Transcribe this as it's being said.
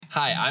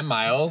Hi, I'm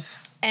Miles.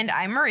 And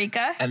I'm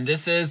Marika. And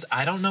this is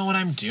I Don't Know What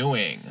I'm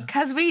Doing.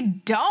 Because we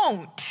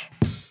don't.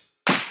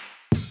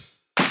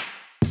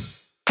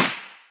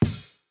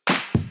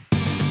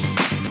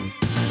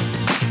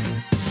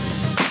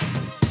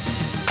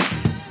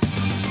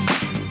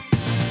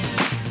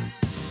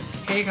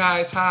 Hey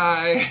guys,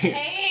 hi.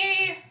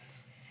 Hey!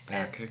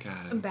 Back again.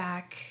 I'm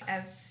back.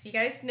 As you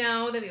guys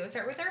know, we would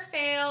start with our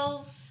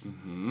fails.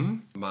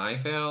 My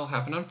fail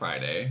happened on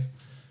Friday.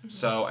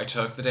 So I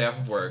took the day off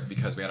of work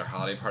because we had our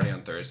holiday party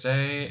on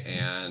Thursday,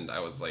 and I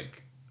was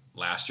like,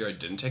 last year I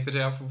didn't take the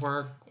day off of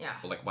work. Yeah.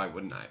 But like, why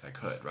wouldn't I if I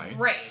could, right?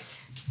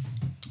 Right.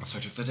 So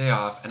I took the day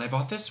off, and I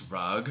bought this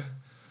rug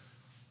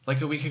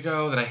like a week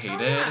ago that I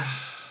hated. Oh, yeah.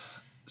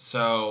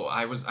 So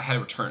I had to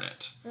return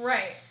it.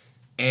 Right.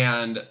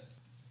 And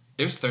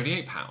it was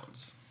 38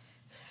 pounds.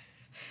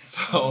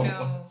 So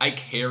No. I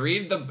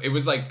carried it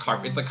was like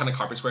it's like kind of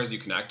carpet squares you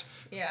connect.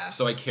 Yeah.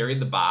 So I carried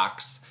the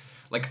box,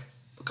 like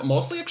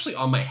mostly actually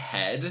on my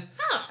head,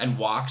 and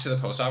walked to the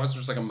post office, which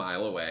was like a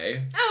mile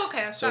away. Oh,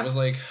 okay. That's So it was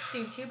like,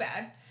 seemed too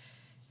bad.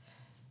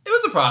 it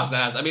was a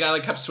process. I mean, I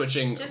like kept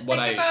switching Just what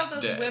think I about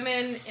those did.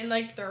 women in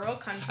like third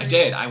world countries. I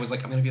did. I was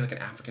like, I'm gonna be like an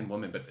African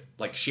woman, but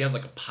like she has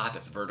like a pot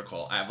that's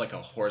vertical. I have like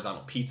a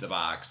horizontal pizza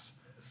box.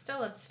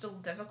 Still, it's still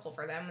difficult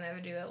for them when they have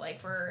to do it.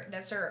 Like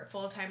that's their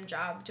full-time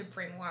job to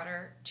bring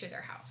water to their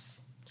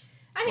house.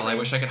 Anyways. Well, I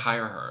wish I could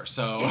hire her.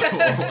 So,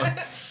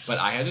 but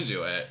I had to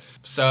do it.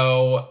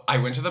 So I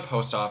went to the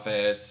post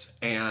office,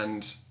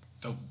 and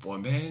the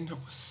woman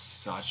was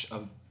such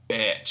a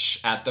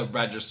bitch at the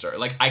register.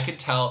 Like, I could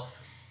tell.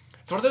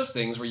 It's one of those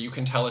things where you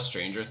can tell a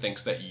stranger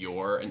thinks that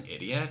you're an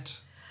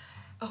idiot.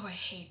 Oh, I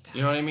hate that.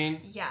 You know what I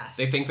mean? Yes.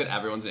 They think that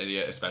everyone's an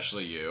idiot,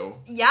 especially you.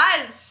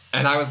 Yes.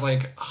 And I was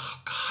like,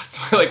 oh, God.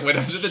 So I like went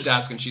up to the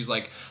desk, and she's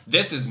like,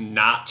 this is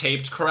not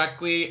taped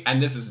correctly,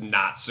 and this is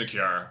not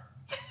secure.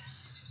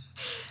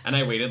 And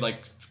I waited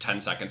like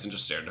 10 seconds and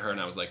just stared at her, and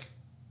I was like,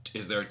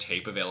 is there a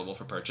tape available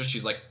for purchase?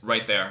 She's like,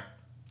 right there.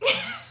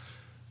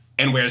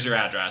 And where's your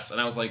address? And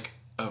I was like,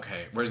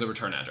 okay, where's the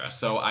return address?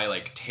 So I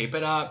like tape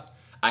it up.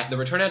 The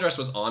return address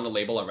was on the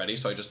label already,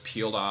 so I just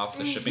peeled off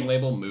the shipping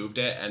label, moved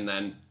it, and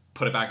then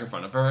put it back in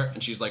front of her.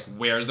 And she's like,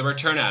 where's the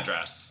return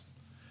address?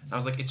 And I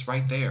was like, it's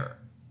right there.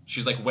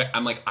 She's like, what?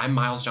 I'm like, I'm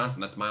Miles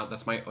Johnson. That's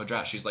my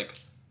address. She's like,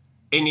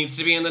 it needs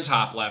to be in the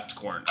top left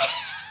corner.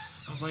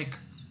 I was like,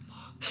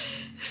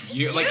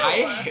 you're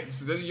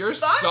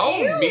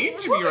so mean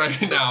to me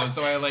right now.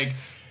 So I like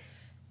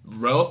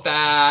wrote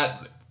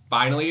that,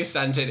 finally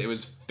sent it. It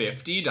was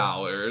 $50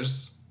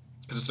 because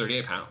it's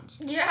 38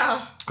 pounds.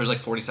 Yeah. It was like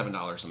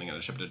 $47 or something, and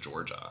I shipped it to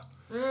Georgia.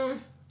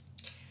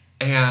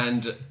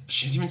 And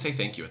she didn't even say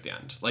thank you at the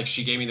end. Like,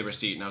 she gave me the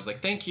receipt, and I was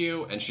like, thank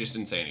you, and she just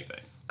didn't say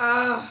anything.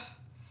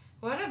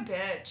 What a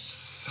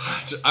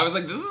bitch. I was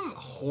like, this is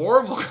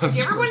horrible customer Do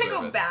you ever want to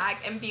service. go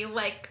back and be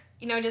like,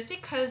 just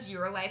because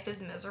your life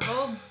is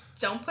miserable,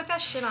 don't put that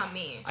shit on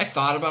me. I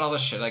thought about all the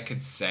shit I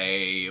could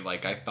say.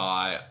 Like, I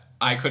thought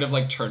I could have,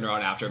 like, turned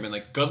around after and been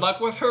like, good luck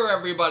with her,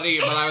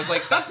 everybody. But I was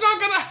like, that's not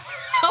gonna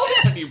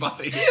help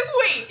anybody.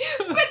 Wait,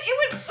 but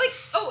it would, like,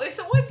 if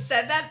someone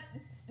said that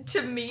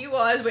to me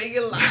while I was waiting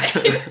in line,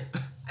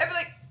 I'd be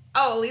like,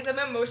 oh, at least I'm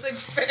emotionally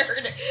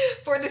prepared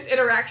for this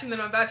interaction that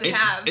I'm about to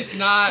have.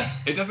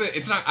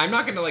 I'm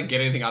not gonna, like,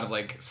 get anything out of,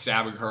 like,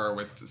 stabbing her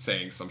with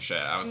saying some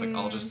shit. I was like,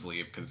 I'll just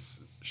leave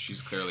because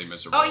she's clearly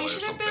miserable or Oh, you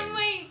should have something. been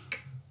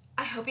like,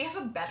 I hope you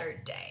have a better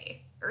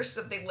day. Or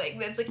something like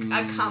that's like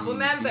a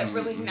compliment, but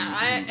really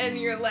not. And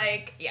you're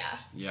like, yeah.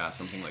 Yeah,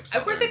 something like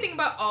Of course, I think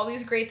about all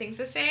these great things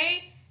to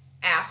say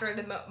after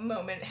the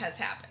moment has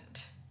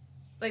happened.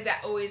 Like,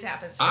 that always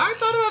happens to me. I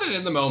thought about it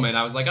in the moment.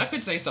 I was like, I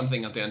could say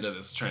something at the end of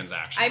this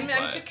transaction.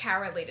 I'm too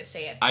cowardly to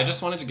say it, though. I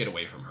just wanted to get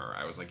away from her.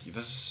 I was like, this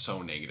is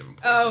so negative and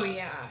Oh,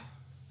 poisonous.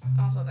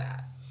 yeah. Also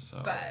that. So.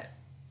 But,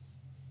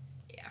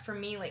 yeah, for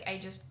me, like, I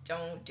just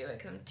don't do it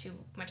because I'm too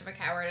much of a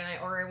coward.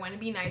 Or I want to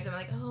be nice. I'm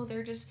like, oh,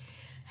 they're just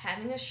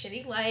having a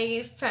shitty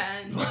life.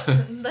 And,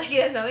 like,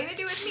 it has nothing to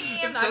do with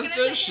me. I'm not going to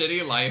It's just a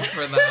shitty life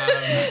for them.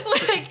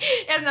 Like,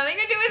 it has nothing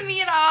to do with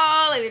me at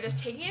all. Like, they're just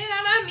taking it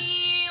out on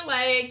me.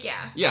 Like,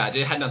 yeah. Yeah,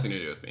 it had nothing to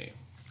do with me.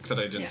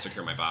 Except I didn't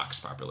secure my box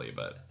properly,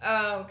 but...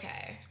 Oh,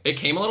 okay. It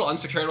came a little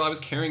unsecured while I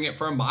was carrying it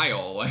for a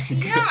mile. Like,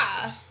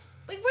 Yeah.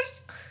 Like,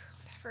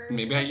 whatever.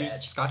 Maybe I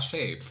used Scotch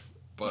tape,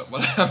 but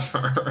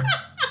whatever.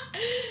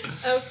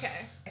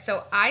 Okay.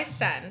 So, I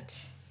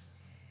sent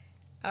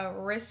a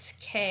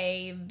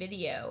risque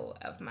video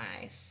of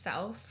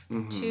myself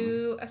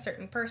to a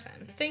certain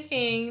person,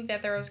 thinking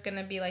that there was going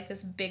to be, like,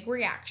 this big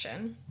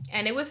reaction.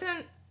 And it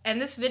wasn't... And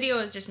this video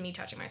is just me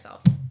touching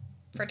myself.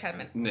 For 10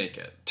 minutes.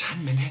 Naked.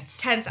 10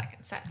 minutes? 10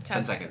 seconds.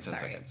 10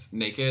 seconds.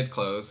 Naked,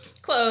 clothes.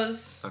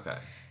 Clothes. Okay.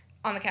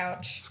 On the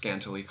couch.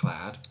 Scantily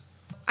clad.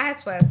 I had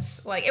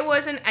sweats. Like, it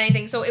wasn't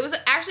anything. So, it was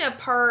actually a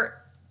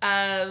part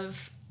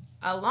of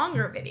a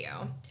longer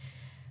video.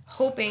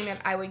 hoping that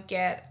I would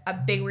get a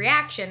big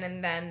reaction,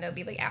 and then they'll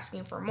be like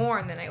asking for more,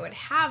 and then I would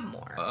have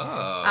more.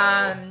 Oh.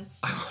 I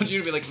want you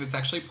to be like, it's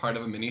actually part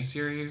of a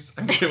mini-series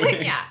I'm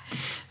doing. Yeah.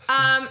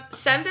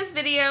 Sent this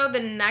video the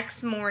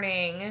next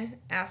morning,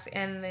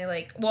 and they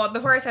like, well,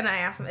 before I sent it, I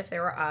asked them if they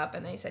were up,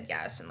 and they said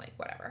yes, and like,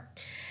 whatever.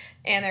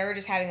 And they were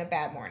just having a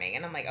bad morning,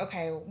 and I'm like,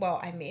 okay,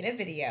 well, I made a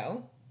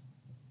video,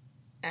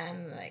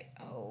 and like,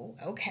 oh,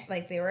 okay,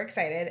 like, they were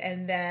excited,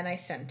 and then I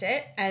sent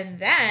it, and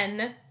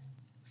then,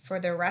 for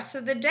the rest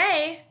of the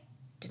day,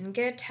 didn't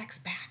get a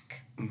text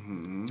back.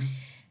 Mm-hmm.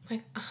 I'm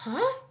like,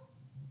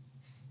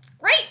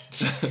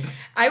 great.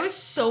 I was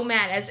so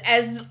mad.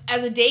 As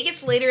the day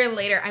gets later and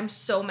later, I'm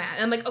so mad.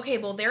 And I'm like, okay,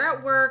 well, they're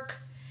at work.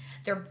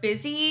 They're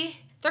busy.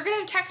 They're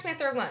going to text me at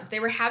their lunch. They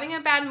were having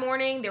a bad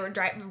morning. They were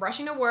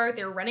rushing to work.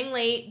 They were running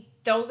late.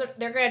 They're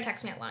going to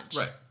text me at lunch.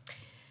 Right.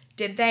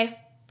 Did they?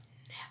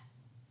 No.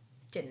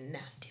 Did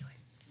not do it.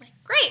 I'm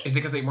like, great. Is it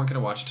because they weren't going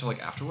to watch it till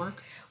like after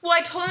work? Well,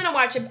 I told them to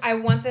watch it. I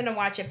want them to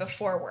watch it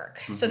before work.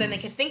 Mm-hmm. So then they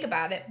can think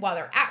about it while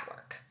they're at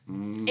work.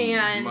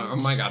 And oh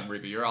my God,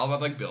 Marika, you're all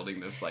about like building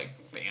this like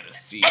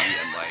fantasy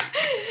and like.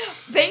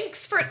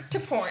 Thanks to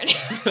porn.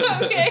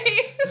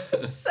 Okay.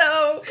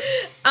 So,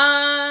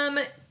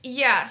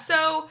 yeah.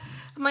 So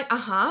I'm like,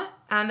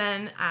 and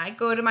then I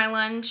go to my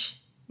lunch.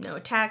 No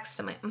text.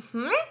 I'm like,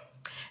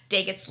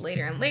 Day gets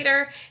later and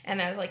later,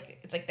 and I was like,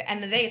 it's like the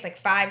end of the day. It's like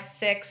 5,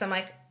 6. I'm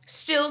like,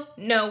 still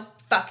no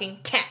fucking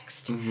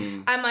text.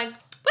 Mm-hmm. I'm like,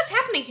 what's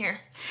happening here?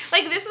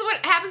 Like, this is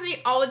what happens to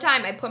me all the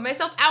time. I put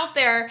myself out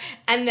there,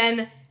 and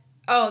then,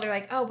 they're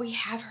like, oh, we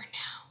have her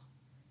now.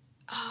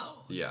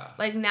 Oh. Yeah.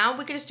 Like, now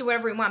we can just do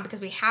whatever we want because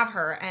we have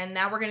her, and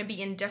now we're going to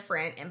be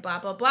indifferent and blah,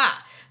 blah, blah.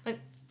 Like,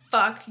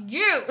 fuck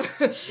you.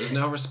 There's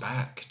no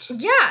respect.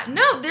 Yeah,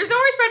 no, there's no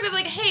respect of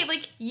like, hey,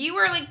 like, you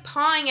were like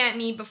pawing at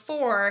me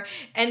before,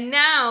 and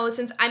now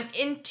since I'm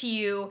into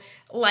you,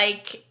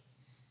 like,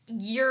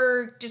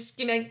 you're just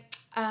gonna,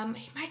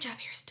 my job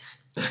here is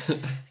done.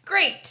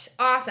 Great,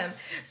 awesome.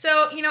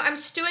 So, I'm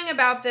stewing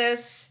about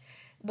this,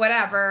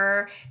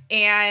 whatever,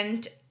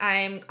 and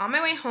I'm on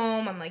my way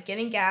home, I'm like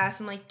getting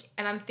gas, and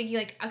I'm thinking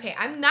like, okay,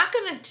 I'm not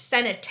gonna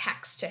send a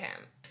text to him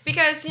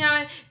because,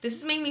 this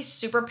is making me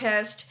super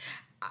pissed.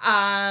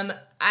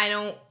 I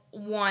don't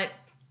want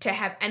to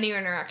have any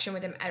interaction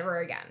with him ever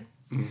again.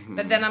 Mm-hmm.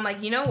 But then I'm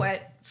like, you know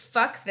what?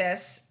 Fuck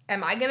this.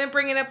 Am I gonna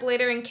bring it up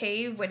later in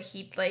Cave when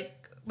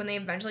when they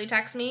eventually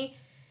text me?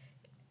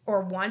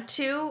 Or want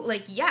to?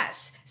 Like,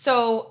 yes.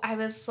 So I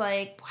was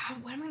like, wow,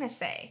 what am I gonna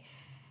say?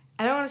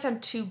 I don't want to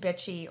sound too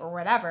bitchy or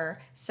whatever.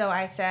 So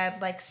I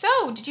said, like,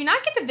 so, did you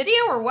not get the video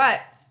or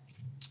what?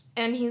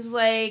 And he's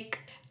like,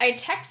 I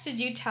texted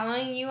you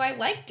telling you I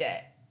liked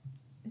it.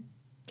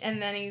 And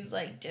then he's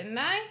like, didn't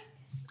I?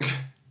 And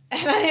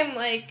I am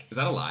like... Is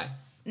that a lie?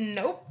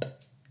 Nope.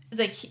 It's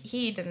like,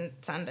 he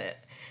didn't send it.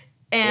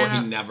 And or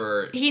he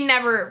never... He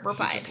never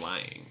replied. He's just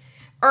lying.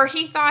 Or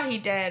he thought he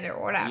did or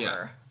whatever.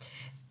 Yeah.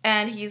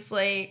 And he's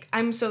like,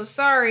 I'm so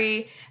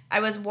sorry. I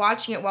was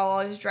watching it while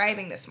I was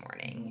driving this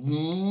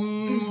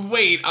morning.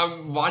 Wait,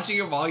 I'm watching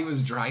it while he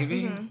was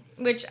driving?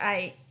 Mm-hmm. Which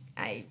I...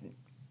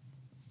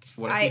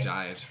 What if he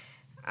died?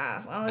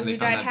 Well, and he they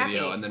found died that happy.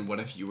 video, and then what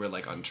if you were,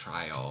 like, on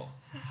trial?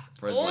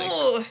 Was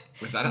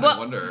that? Well, I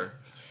wonder.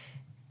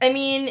 I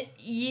mean,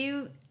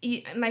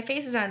 my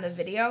face is not in the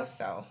video,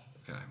 so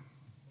okay,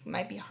 it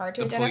might be hard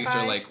to identify. The police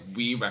are like,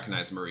 we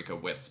recognize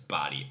Marika Witt's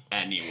body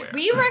anywhere.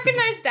 We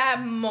recognize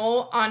that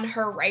mole on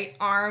her right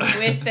arm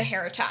with the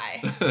hair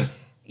tie.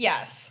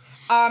 Yes.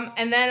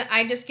 And then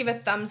I just give a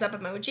thumbs up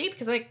emoji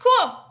because I'm like,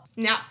 cool,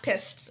 not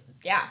pissed.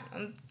 Yeah.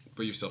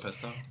 Were you still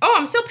pissed though? Oh,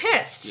 I'm still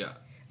pissed. Yeah.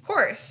 Of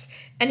course.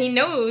 And he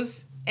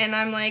knows, and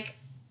I'm like,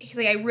 he's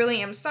like, I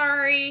really am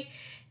sorry.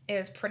 It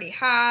was pretty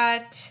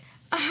hot.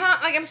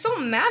 Like, I'm so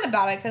mad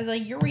about it because,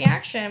 like, your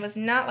reaction was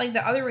not like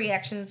the other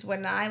reactions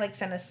when I, like,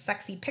 sent a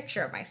sexy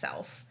picture of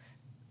myself.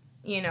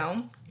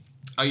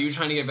 Are you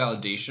trying to get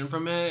validation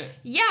from it?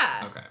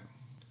 Yeah. Okay.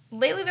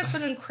 Lately, that's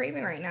what I'm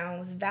craving right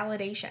now is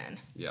validation.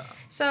 Yeah.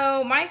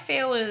 So, my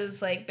fail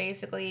is, like,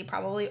 basically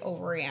probably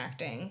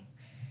overreacting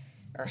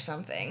or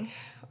something.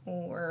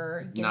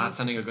 Or... Not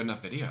sending a good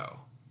enough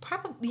video.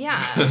 Probably,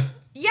 yeah.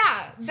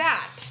 Yeah,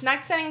 that.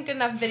 Not sending a good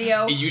enough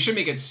video. You should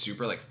make it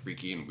super, like,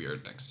 freaky and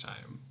weird next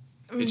time.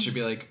 It should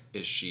be like,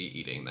 is she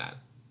eating that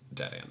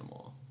dead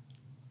animal?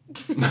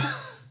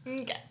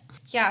 Okay.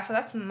 Yeah, so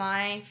that's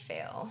my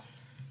fail.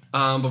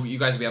 But you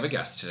guys, we have a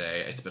guest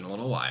today. It's been a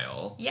little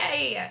while.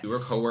 Yay! We were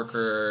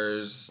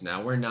coworkers.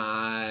 Now we're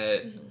not.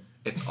 Mm-hmm.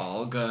 It's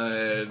all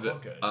good. It's all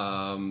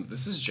good.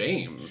 This is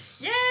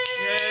James. Yay!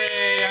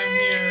 Yay! I'm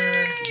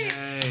here.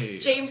 Yay!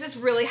 James is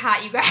really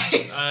hot, you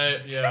guys.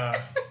 Yeah.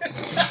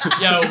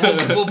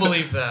 Yeah, we'll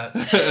believe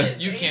that.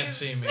 You can't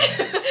see me.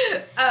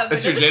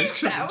 That's true.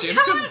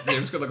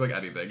 James could look like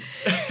anything.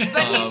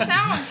 But he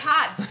sounds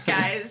hot,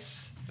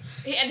 guys.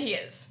 And he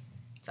is.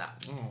 So.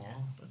 Oh,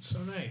 that's so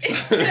nice.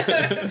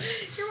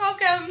 You're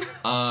welcome.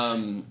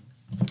 And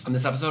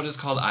this episode is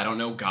called I Don't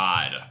Know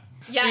God.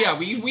 Yes. So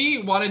yeah,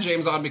 we wanted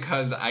James on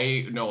because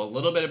I know a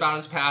little bit about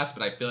his past,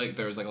 but I feel like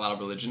there's like a lot of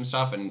religion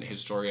stuff, and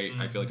his story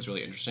I feel like is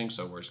really interesting.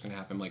 So we're just gonna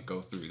have him like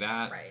go through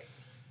that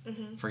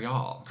for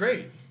y'all.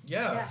 Great.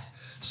 Yeah.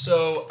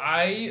 So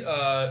I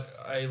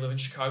live in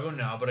Chicago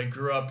now, but I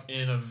grew up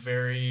in a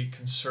very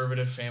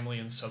conservative family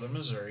in southern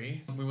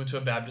Missouri. We went to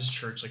a Baptist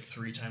church like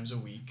 3 times a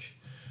week.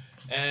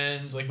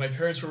 And like my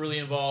parents were really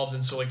involved,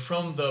 and so like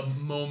from the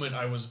moment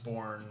I was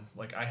born,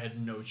 like I had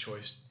no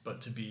choice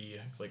but to be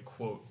like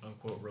quote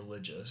unquote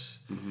religious.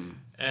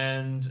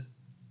 And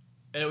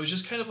it was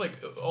just kind of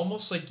like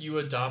almost like you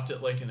adopt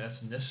it like an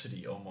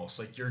ethnicity almost.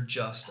 Like you're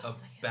just a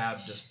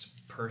Baptist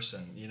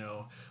person, you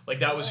know? Like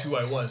that was who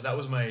I was. That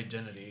was my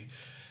identity.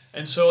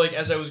 And so like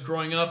as I was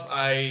growing up,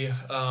 I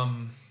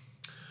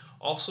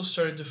also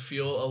started to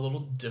feel a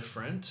little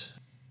different,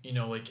 you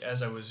know, like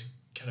as I was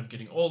kind of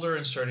getting older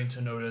and starting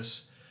to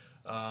notice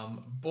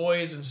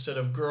boys instead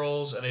of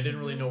girls, and I didn't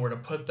really know where to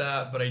put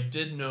that, but I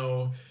did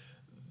know,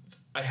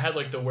 I had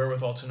like the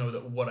wherewithal to know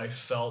that what I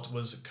felt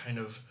was kind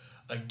of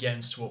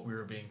against what we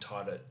were being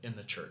taught in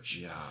the church.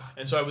 Yeah.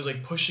 And so I was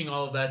like pushing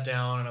all of that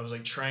down, and I was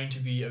like trying to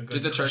be a good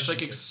Did the church Christian like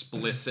kid.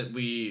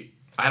 explicitly?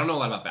 I don't know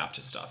a lot about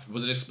Baptist stuff.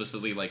 Was it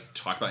explicitly like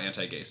talk about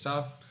anti-gay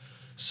stuff?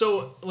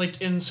 So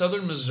like in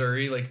southern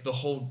Missouri, like the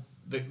whole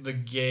the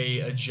gay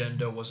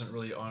agenda wasn't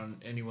really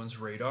on anyone's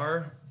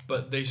radar,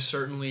 but they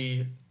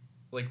certainly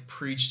like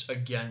preached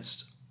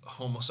against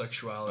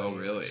homosexuality, Oh,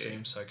 really?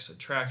 same-sex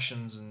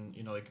attractions, and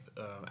you know like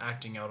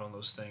acting out on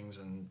those things,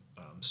 and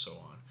so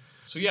on.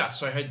 So yeah,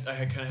 so I had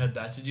kind of had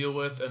that to deal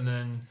with, and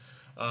then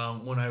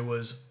when I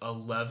was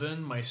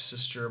 11, my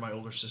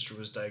older sister,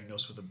 was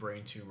diagnosed with a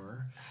brain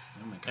tumor.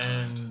 Oh my god.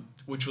 And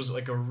which was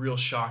like a real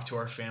shock to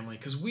our family,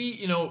 because we,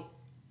 you know,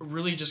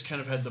 really just kind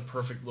of had the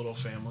perfect little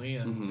family,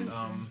 and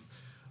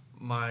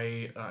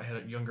I had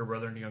a younger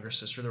brother and a younger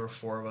sister. There were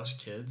 4 of us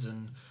kids,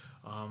 and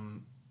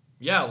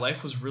yeah,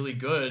 life was really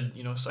good,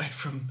 you know, aside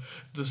from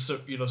the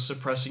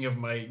suppressing of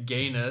my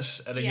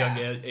gayness at a young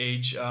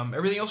age.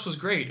 Everything else was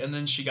great. And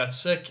then she got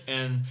sick,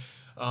 and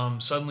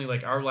suddenly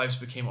like our lives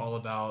became all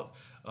about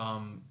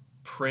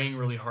praying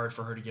really hard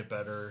for her to get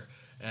better,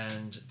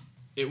 and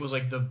it was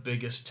like the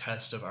biggest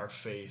test of our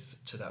faith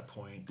to that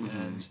point.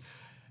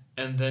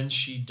 And then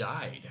she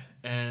died,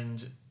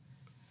 and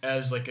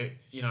as like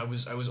I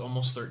was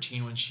almost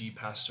 13 when she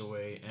passed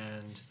away,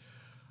 and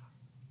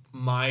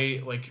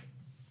my like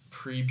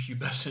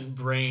prepubescent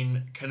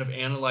brain kind of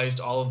analyzed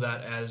all of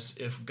that as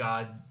if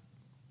God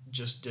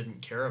just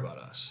didn't care about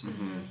us.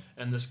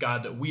 And this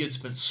God that we had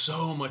spent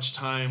so much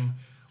time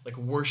like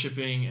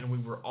worshiping, and we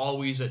were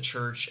always at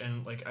church,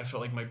 and like I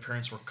felt like my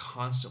parents were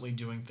constantly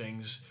doing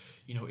things,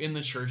 you know, in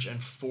the church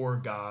and for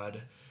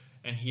God,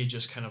 and he had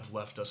just kind of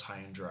left us high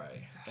and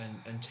dry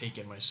and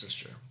taken my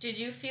sister. Did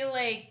you feel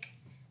like,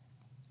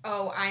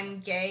 oh,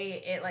 I'm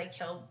gay, it like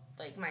killed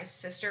like my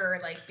sister,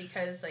 like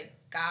because like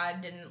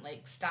God didn't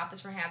like stop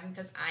this from happening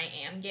because I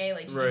am gay?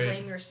 Like, did you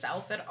blame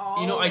yourself at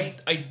all? You know, like,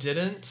 I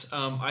didn't.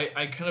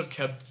 I kind of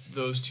kept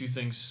those two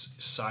things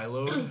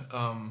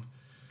siloed.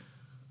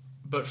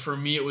 But for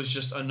me, it was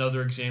just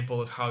another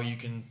example of how you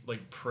can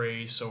like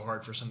pray so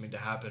hard for something to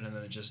happen and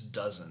then it just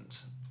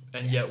doesn't,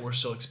 and yet we're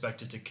still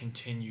expected to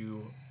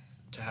continue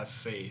to have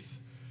faith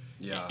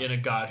in a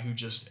God who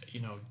just,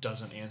 you know,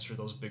 doesn't answer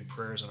those big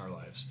prayers in our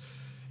lives.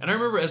 And I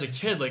remember as a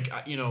kid, like,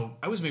 you know,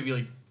 I was maybe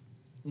like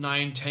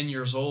 9-10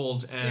 years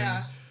old,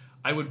 and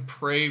I would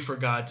pray for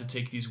God to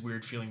take these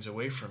weird feelings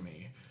away from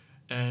me.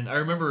 And I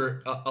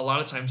remember a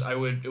lot of times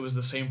it was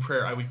the same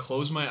prayer. I would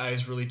close my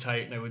eyes really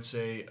tight, and I would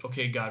say,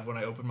 okay, God, when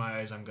I open my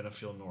eyes, I'm going to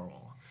feel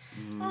normal.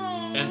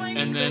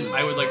 And then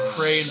I would like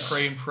pray and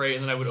pray and pray,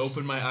 and then I would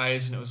open my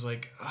eyes, and it was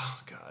like, oh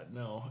God,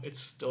 no,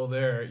 it's still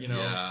there, you know?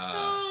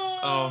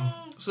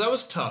 So that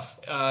was tough.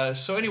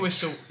 So anyway,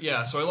 so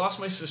I lost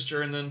my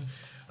sister, and then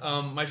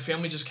my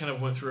family just kind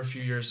of went through a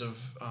few years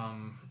of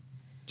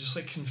just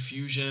like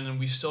confusion, and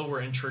we still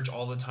were in church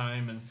all the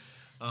time,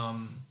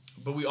 and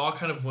but we all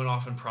kind of went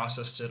off and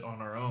processed it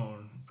on our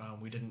own.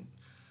 We didn't,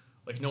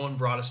 like, no one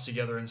brought us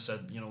together and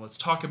said, you know, let's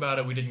talk about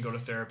it. We didn't go to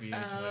therapy,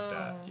 anything like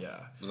that. Yeah.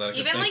 Was that a good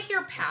even thing? like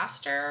your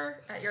pastor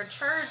at your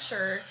church,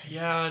 or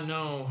Yeah,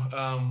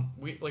 no.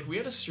 We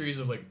had a series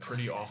of like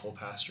pretty awful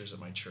pastors at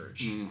my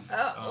church.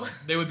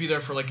 They would be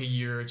there for like a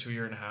year to a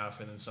year and a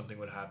half, and then something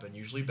would happen,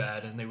 usually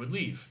bad, and they would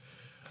leave.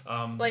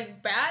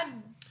 like bad.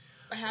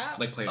 How?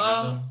 Like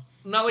plagiarism?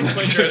 Not like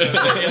plagiarism.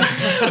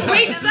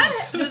 Wait, does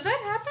that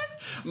happen?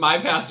 My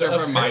pastor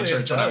from my Apparently it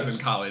church when I was does.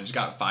 in college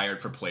got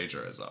fired for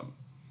plagiarism.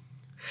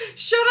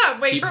 Shut up!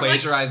 Wait, He from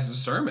plagiarized the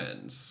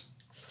sermons.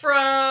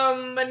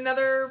 from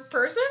another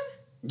person?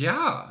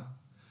 Yeah.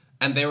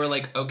 And they were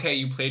like, okay,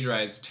 you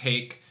plagiarized,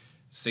 take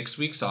 6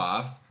 weeks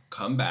off,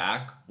 come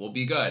back, we'll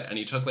be good. And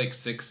he took like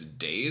 6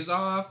 days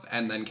off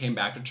and then came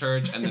back to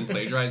church and then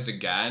plagiarized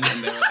again.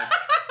 And they were like,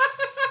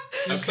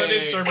 His okay. Sunday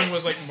sermon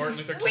was like Martin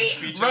Luther King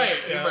speeches.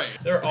 Right.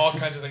 There are all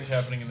kinds of things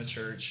happening in the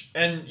church.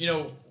 And, you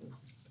know,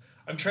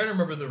 I'm trying to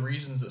remember the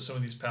reasons that some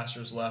of these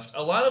pastors left.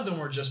 A lot of them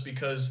were just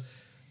because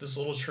this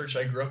little church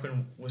I grew up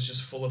in was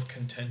just full of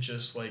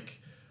contentious, like,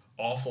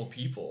 awful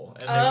people,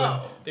 and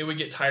Oh. they would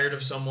get tired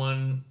of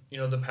someone,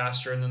 the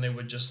pastor, and then they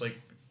would just like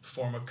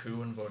form a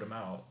coup and vote him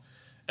out,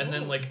 and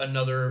then like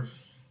another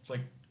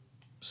like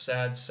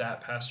sad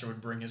sat pastor would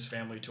bring his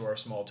family to our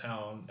small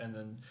town and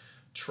then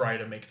try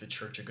to make the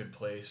church a good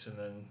place, and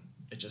then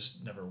it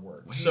just never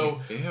worked. Wait,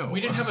 so ew.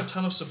 we didn't have a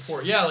ton of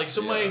support. Yeah, like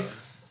so Yeah.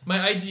 my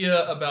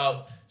idea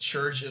about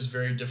church is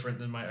very different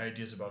than my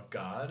ideas about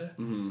God.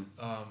 Mm-hmm.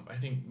 I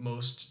think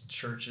most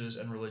churches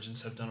and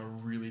religions have done a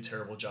really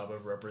terrible job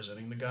of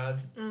representing the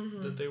God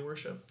that they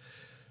worship.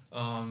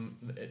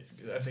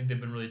 I think they've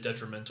been really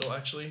detrimental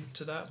actually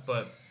to that.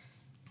 But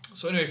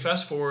so anyway,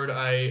 fast forward,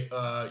 I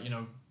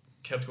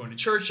kept going to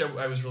church.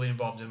 I was really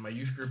involved in my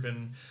youth group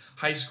in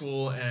high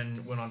school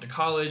and went on to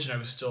college, and I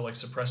was still like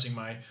suppressing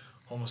my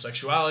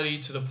homosexuality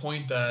to the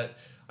point that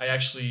I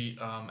actually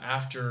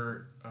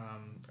after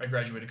I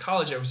graduated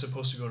college, I was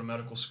supposed to go to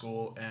medical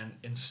school, and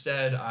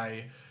instead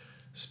I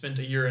spent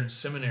a year in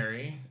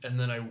seminary, and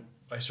then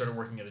I started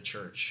working at a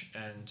church,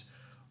 and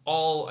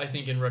all I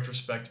think in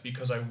retrospect,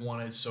 because I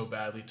wanted so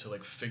badly to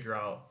like figure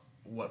out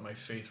what my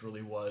faith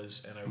really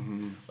was, and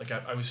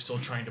I was still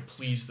trying to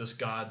please this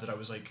God that I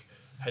was like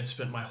had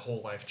spent my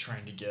whole life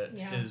trying to get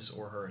his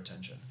or her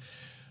attention.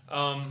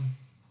 And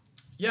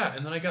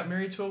then I got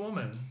married to a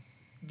woman.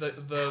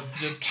 The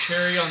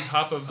cherry on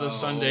top of the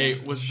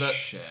sundae was that.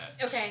 Shit.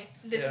 Okay,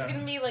 this is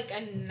gonna be like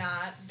a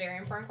not very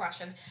important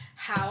question.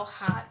 How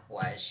hot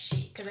was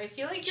she? Because I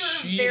feel like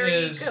you're a very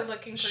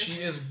good-looking person.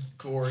 She is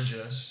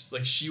gorgeous.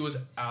 Like, she was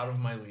out of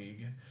my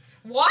league.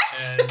 What?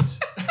 And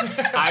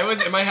I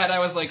was in my head. I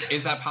was like,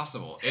 "Is that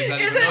possible? Is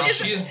that even possible?"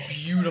 she is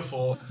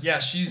beautiful. Yeah,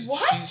 she's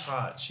What?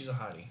 hot. She's a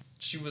hottie.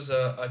 She was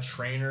a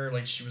trainer.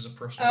 Like, she was a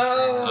personal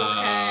trainer.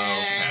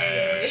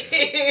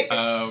 Okay.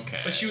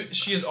 Okay. But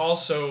she is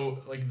also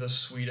like the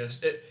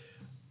sweetest.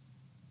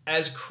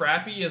 As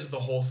crappy as the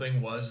whole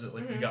thing was that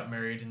like we got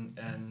married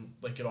and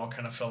like it all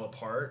kind of fell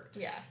apart.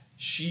 Yeah.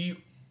 She,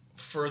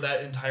 for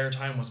that entire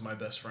time, was my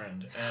best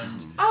friend,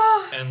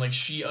 and like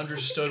she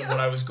understood what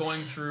I was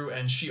going through,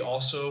 and she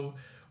also,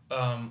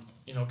 kind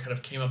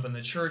of came up in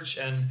the church.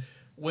 And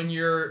when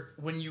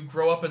you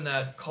grow up in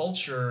that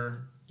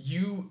culture,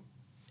 you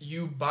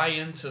buy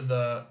into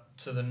the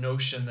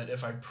notion that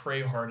if I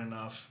pray hard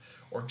enough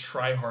or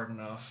try hard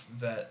enough,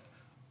 that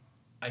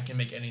I can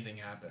make anything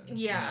happen.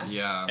 Yeah.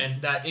 Yeah.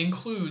 And that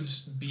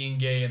includes being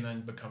gay and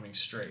then becoming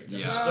straight.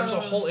 Yeah. There's a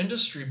whole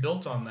industry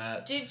built on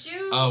that. Did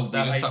you? Oh, we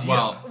that just idea.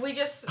 saw, well, We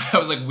just I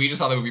was like, we just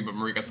saw the movie, but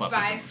Marika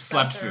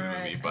slept through the it.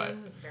 movie. But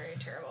It's very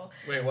terrible.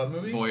 Wait, what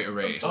movie? Boy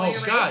Erased. Boy Oh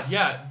Erased. God,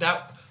 yeah.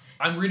 That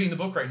I'm reading the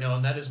book right now,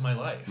 and that is my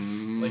life.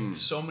 Mm. Like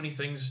so many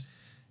things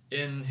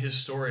in his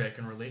story I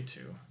can relate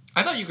to.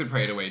 I thought you could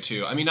pray it away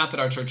too. I mean, not that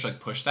our church like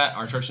pushed that.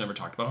 Our church never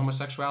talked about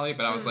homosexuality,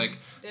 but I was like,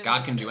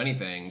 God can do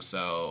anything,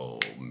 so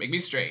make me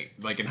straight,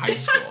 like in high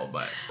school.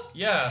 But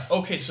Yeah.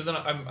 Okay. So then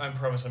I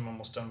promise I'm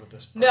almost done with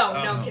this part.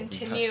 No,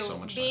 continue. so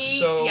much Be,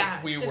 So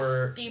yeah, we just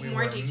were be we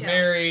more were detailed.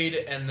 married,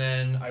 and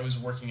then I was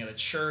working at a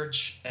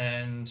church,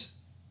 and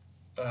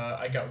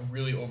I got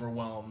really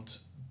overwhelmed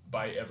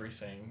by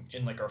everything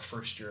in like our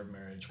first year of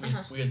marriage.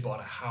 We had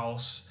bought a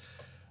house.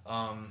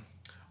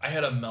 I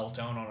had a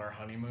meltdown on our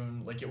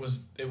honeymoon. Like there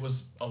was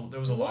a lot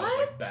of like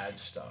What? bad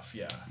stuff.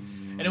 Yeah,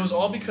 and it was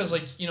all because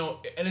like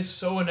and it's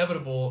so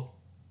inevitable.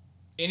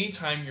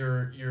 Anytime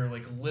you're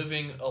like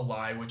living a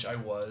lie, which I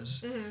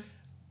was,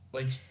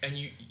 like, and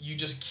you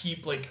just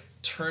keep like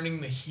turning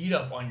the heat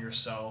up on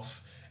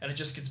yourself, and it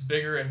just gets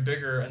bigger and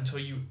bigger until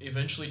you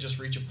eventually just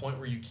reach a point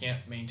where you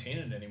can't maintain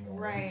it anymore.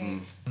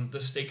 Right. The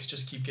stakes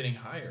just keep getting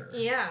higher.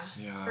 Yeah.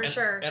 Yeah. For And-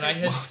 sure. and I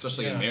had- well,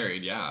 especially yeah.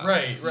 married, yeah.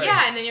 Right.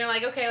 Yeah, and then you're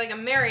like, okay, like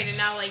I'm married, and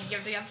now like you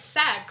have to have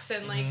sex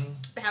and like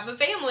Mm-hmm. have a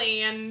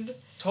family, and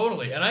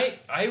Totally. And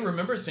I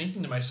remember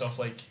thinking to myself,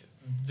 like,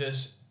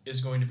 this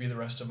is going to be the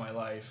rest of my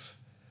life.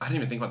 I didn't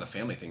even think about the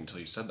family thing until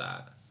you said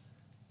that.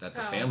 That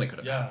the family could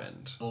have Yeah.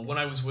 happened. Well, when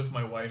I was with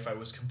my wife, I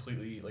was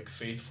completely like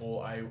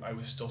faithful. I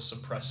was still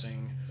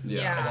suppressing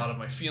Yeah. a lot of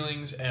my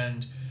feelings,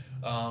 and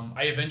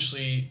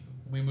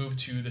we moved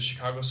to the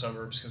Chicago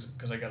suburbs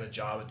because I got a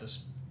job at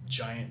this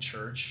giant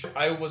church.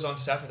 I was on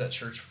staff at that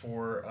church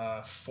for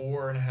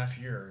 4.5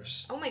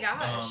 years. oh my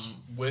gosh.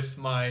 With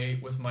my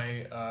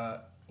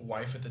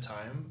wife at the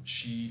time.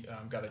 She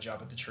got a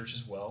job at the church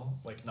as well,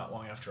 like not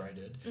long after I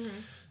did.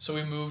 So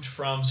we moved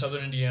from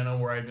Southern Indiana,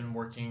 where I'd been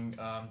working,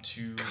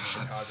 to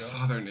Chicago.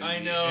 Southern Indiana. I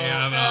know.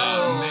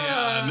 Oh,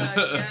 man.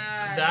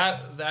 God.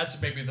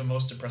 That's maybe the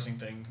most depressing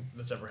thing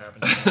that's ever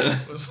happened to me,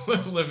 was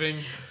living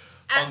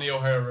on the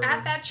Ohio River.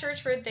 At that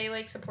church, were they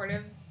like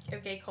supportive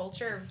of gay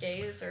culture, of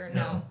gays, or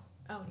no?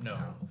 Oh No.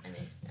 No.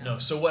 No.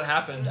 So what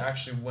happened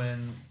actually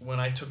when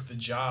I took the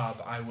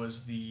job, I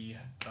was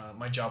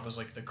my job was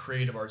like the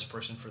creative arts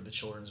person for the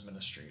children's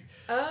ministry.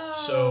 Oh.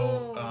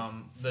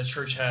 So the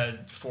church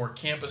had 4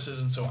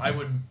 campuses, and so I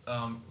would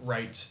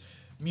write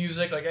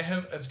music. Like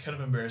it's kind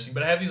of embarrassing,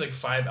 but I have these like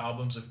 5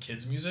 albums of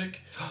kids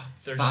music.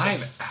 They're just like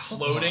 5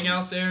 floating out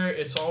albums? there.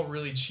 It's all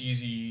really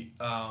cheesy,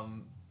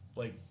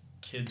 like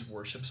kids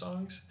worship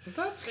songs.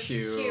 That's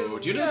cute.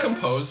 cute. Do you just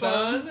compose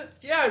them?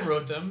 Yeah, I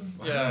wrote them.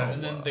 Yeah, Wow.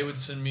 and then they would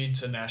send me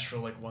to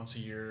Nashville like once a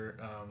year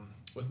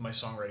with my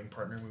songwriting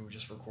partner. We would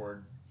just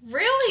record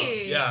Really?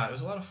 songs. Yeah, it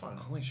was a lot of fun.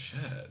 Holy shit.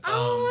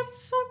 Oh,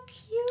 that's so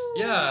cute.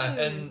 Yeah,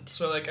 and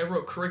so like I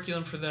wrote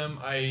curriculum for them.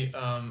 I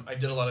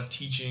did a lot of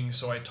teaching,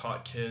 so I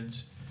taught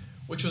kids,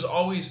 which was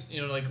always,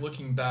 you know, like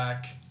looking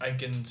back, I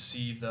can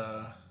see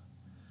the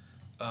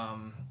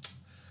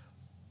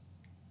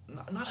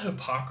not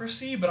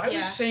hypocrisy, but I Yeah.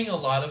 was saying a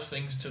lot of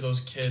things to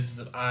those kids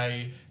that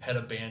I had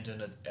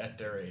abandoned at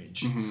their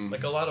age.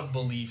 Like a lot of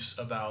beliefs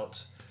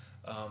about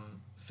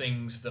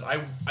things that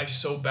I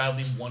so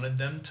badly wanted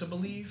them to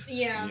believe,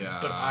 Yeah. Yeah.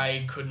 but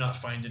I could not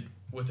find it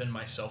within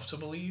myself to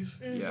believe.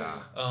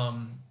 Yeah.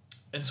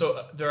 And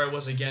so there I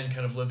was again,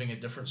 kind of living a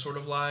different sort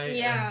of lie.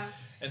 Yeah.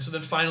 And so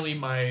then finally,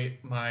 my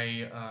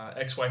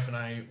ex-wife and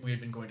I, we had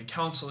been going to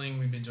counseling.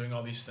 We'd been doing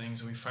all these things,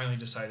 and we finally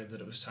decided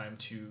that it was time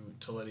to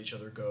let each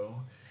other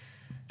go.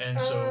 And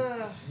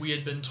so we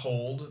had been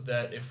told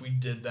that if we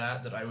did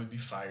that, that I would be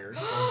fired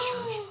from the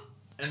church.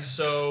 And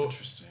so,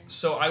 Interesting.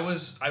 so I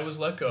was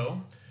let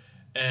go,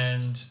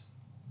 and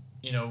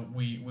you know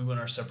we went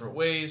our separate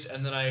ways.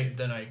 And then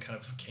I kind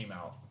of came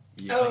out.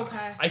 Yeah. Oh,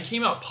 okay. I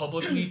came out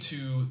publicly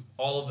to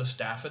all of the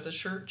staff at the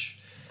church,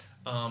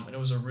 and it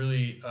was a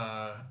really,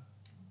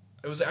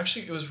 it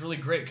was really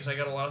great because I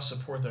got a lot of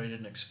support that I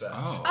didn't expect.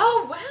 Oh.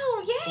 Oh,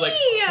 wow. Yay.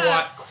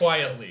 Like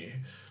quietly,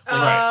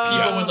 Right.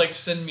 people Yeah. would like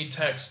send me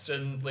texts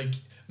and like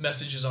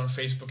messages on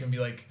Facebook and be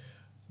like,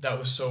 "That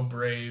was so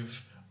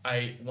brave.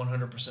 I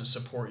 100%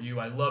 support you.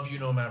 I love you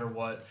no matter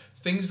what."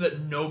 Things that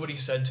nobody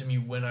said to me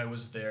when I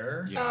was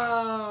there. Yeah.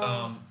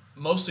 Oh.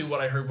 Mostly what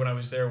I heard when I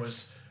was there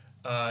was,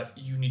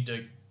 you need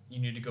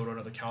to go to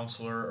another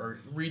counselor or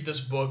read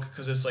this book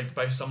because it's like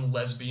by some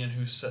lesbian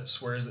who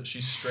swears that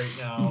she's straight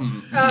now.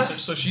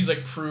 So she's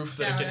like proof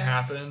that it Doubt can it.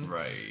 happen,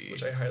 Right.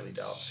 which I highly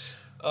doubt.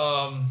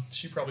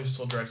 She probably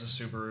still drives a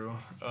Subaru.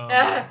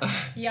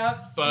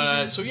 Yep.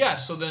 But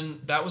so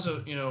then that was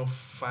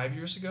 5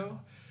 years ago,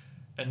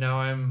 and now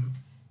I'm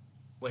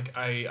like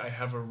I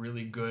have a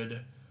really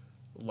good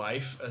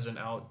life as an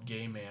out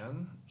gay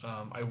man.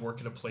 I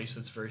work at a place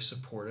that's very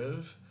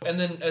supportive. And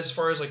then as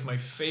far as like my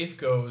faith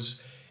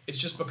goes, it's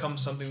just become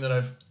something that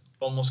I've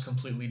almost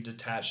completely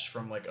detached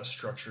from like a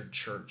structured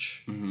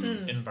church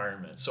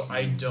environment. So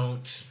I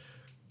don't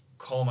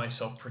call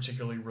myself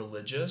particularly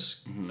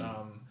religious,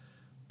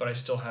 but I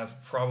still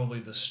have probably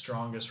the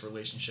strongest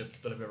relationship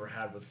that I've ever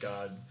had with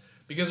God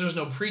because there's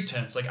no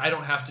pretense. Like I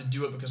don't have to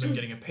do it because I'm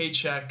getting a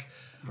paycheck.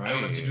 I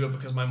don't have to do it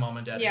because my mom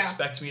and dad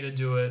expect me to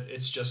do it.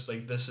 It's just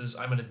like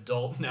I'm an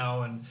adult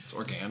now and It's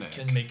organic.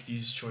 can make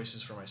these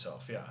choices for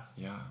myself. Yeah.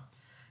 Yeah.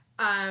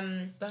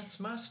 That's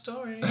my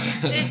story.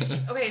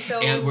 So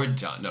And we're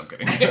done. No, I'm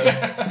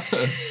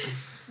kidding.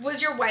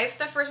 was your wife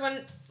the first one?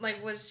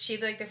 Like, was she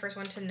like the first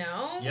one to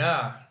know?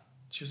 Yeah.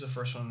 She was the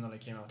first one that I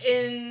came out to.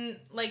 In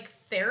like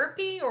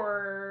therapy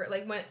or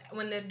like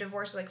when the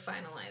divorce was like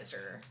finalized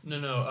or?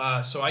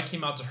 No. So I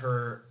came out to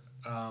her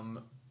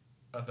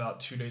about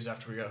 2 days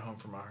after we got home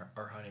from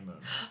our honeymoon.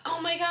 Oh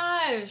my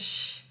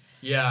gosh.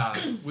 Yeah.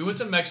 We went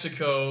to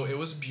Mexico. It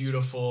was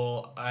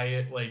beautiful.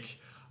 I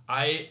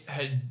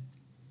had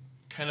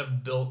kind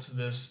of built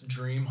this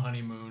dream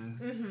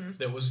honeymoon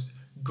that was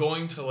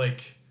going to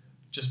like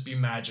just be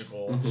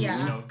magical,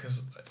 Yeah.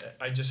 because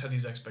I just had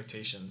these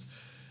expectations.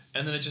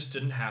 And then it just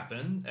didn't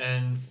happen,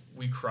 and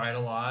we cried a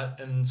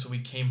lot, and so we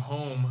came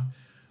home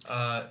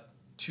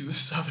to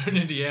southern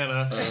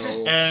Indiana,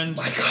 and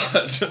my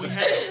God.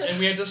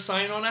 we had to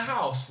sign on a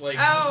house the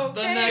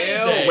okay. next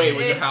Ew, day. wait,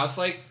 was your house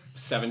like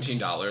 $17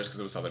 because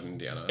it was Southern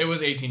Indiana? It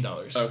was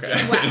 $18. Okay.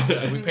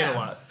 Wow. We paid a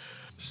lot.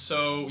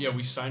 So yeah,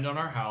 we signed on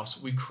our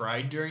house. We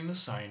cried during the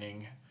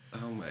signing.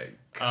 Oh my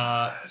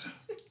God.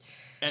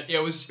 And it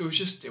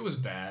was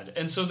bad.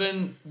 And so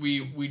then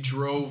we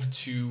drove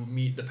to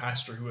meet the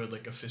pastor who had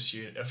like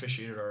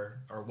officiated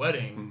our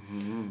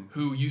wedding,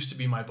 who used to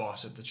be my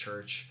boss at the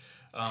church.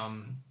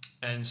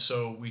 And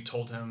so we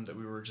told him that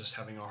we were just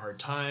having a hard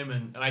time,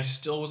 and I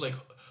still was like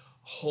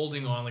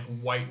holding on, like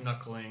white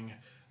knuckling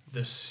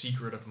this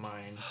secret of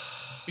mine.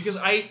 Because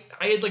I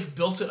had like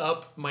built it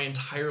up my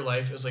entire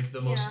life as like the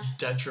most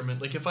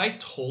detriment. Like if I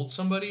told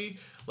somebody,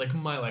 like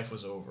my life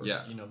was over.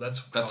 Yeah.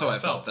 That's how I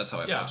felt. That's how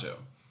I felt too.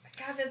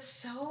 God, that's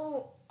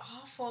so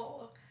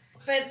awful.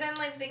 But then,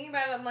 like, thinking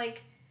about it, I'm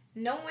like,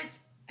 no,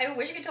 I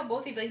wish I could tell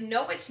both of you, like,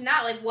 no, it's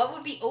not. Like, what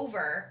would be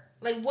over?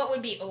 Like, what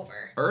would be over?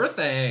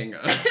 Earthing.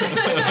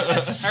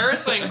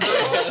 Everything,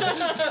 girl.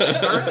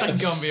 Everything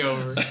gonna be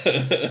over.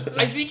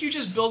 I think you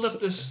just build up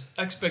this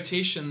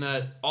expectation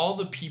that all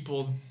the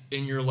people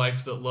in your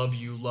life that love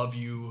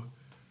you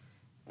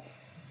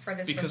For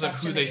this because of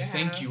who perception they that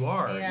think have. you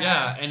are.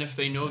 Yeah. And if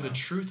they know the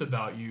truth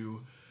about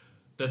you,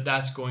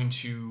 that's going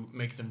to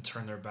make them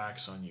turn their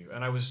backs on you.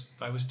 And I was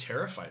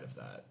terrified of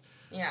that.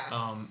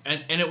 Yeah.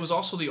 And it was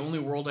also the only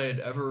world I had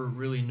ever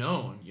really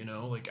known,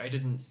 like I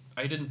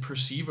didn't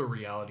perceive a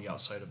reality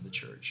outside of the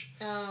church.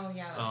 Oh,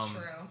 yeah, that's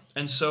true.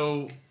 And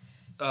so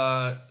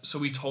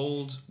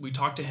we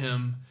talked to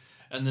him,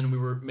 and then we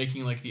were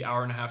making like the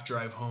hour and a half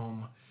drive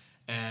home,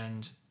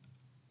 and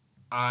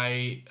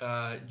I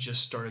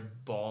just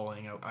started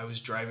bawling. I was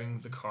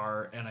driving the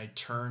car, and I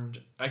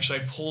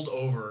pulled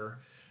over,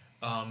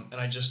 and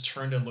I just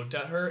turned and looked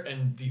at her,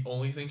 and the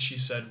only thing she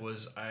said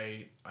was,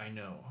 I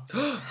know.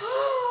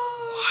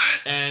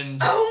 What? And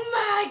Oh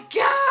my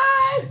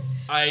god!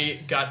 I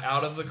got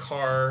out of the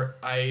car.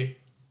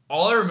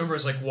 All I remember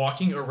is like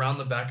walking around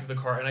the back of the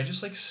car, and I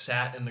just like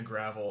sat in the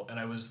gravel, and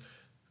I was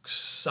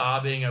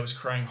sobbing. I was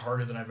crying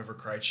harder than I've ever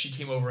cried. She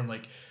came over and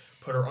like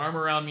put her arm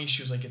around me.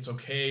 She was like, "It's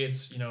okay.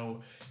 It's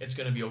it's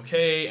gonna be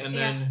okay." And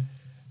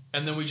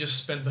then we just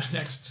spent the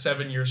next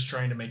 7 years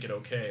trying to make it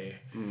okay.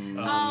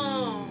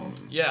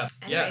 Yeah.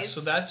 Anyways.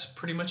 So that's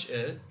pretty much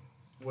it.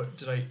 What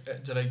did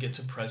I get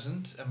to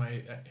present? Am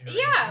I?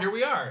 Here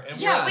we are. And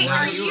Yeah, wait, now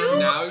are you?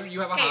 Now you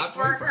have a Okay, hot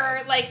for boyfriend.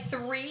 her, like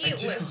 3 I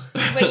do.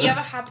 Wait, you have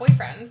a hot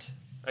boyfriend.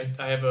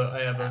 I have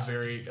a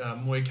very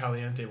muy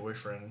caliente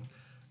boyfriend.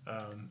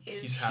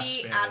 Is He's half he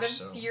Spanish, out of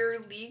so. your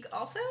league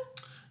also?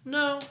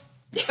 No.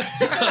 That's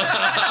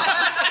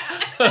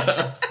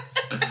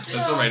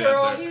the right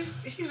Girl,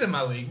 answer. he's in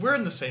my league. We're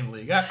in the same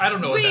league. I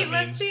don't know what Wait, that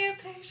let's means. see a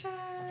picture.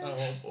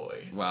 Oh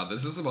boy. Wow,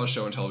 this is the most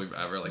show and tell we've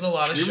ever. Like, There's a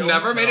lot of we've show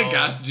never and made a tell.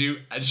 guest do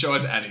and show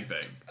us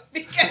anything.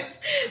 Because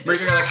You're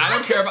like,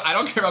 I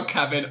don't care about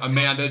Kevin,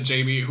 Amanda,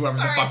 Jamie, whoever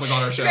the fuck was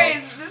on our show.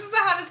 Guys, this is the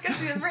hottest guest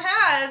we've ever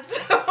had.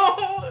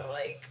 So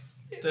like,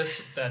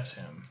 That's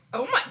him.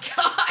 oh my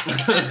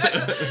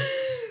god.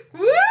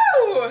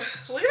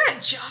 Woo! Look at that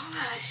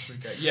Josh.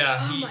 Sweet guy. Yeah.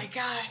 Oh my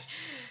god.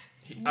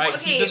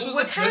 Okay, this was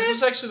what this kind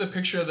was actually the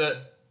picture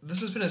that this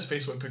has been his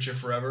Facebook picture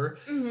forever,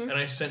 and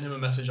I sent him a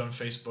message on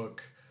Facebook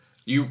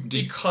You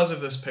because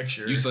of this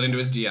picture. you slid into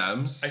his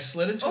DMs. I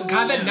slid into his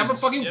God, that DMs. never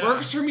fucking Yeah.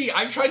 works for me.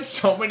 I've tried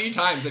so many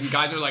times, and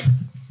guys are like,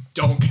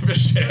 "Don't give a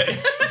shit."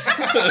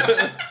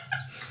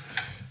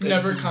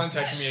 Never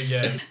contact me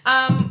again.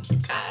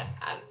 God,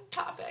 on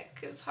topic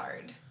is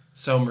hard.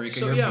 So Marika,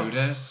 So, you're yeah.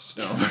 Buddhist?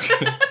 No.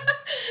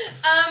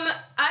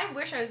 I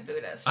wish I was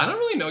Buddhist. I don't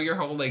really know your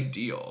whole like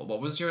deal. What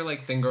was your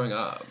like thing growing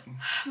up?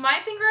 My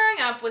thing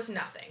growing up was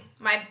nothing.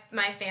 My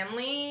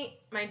family,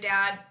 my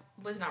dad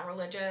was not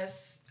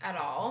religious at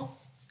all.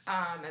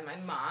 And my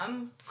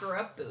mom grew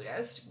up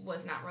Buddhist,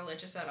 was not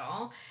religious at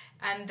all.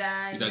 And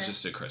then You guys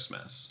just did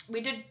Christmas.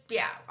 we did,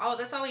 yeah. Oh,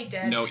 that's all we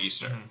did. No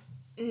Easter.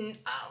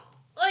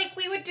 Like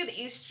we would do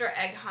the Easter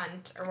egg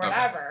hunt or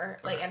whatever,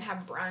 like and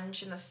have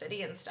brunch in the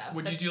city and stuff.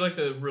 Would but you do like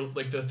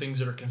the things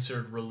that are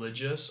considered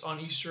religious on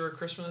Easter or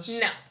Christmas?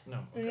 No. No.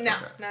 Okay.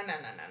 No,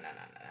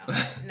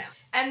 no.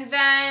 And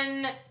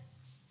then,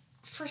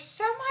 for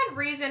some odd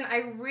reason, I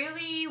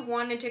really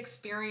wanted to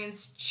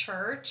experience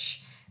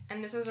church.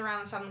 And this was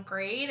around the 7th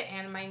grade.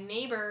 And my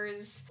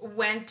neighbors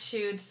went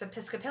to this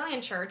Episcopalian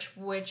church,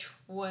 which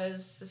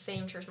was the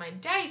same church my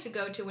dad used to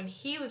go to when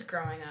he was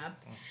growing up.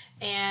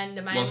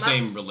 And my mom...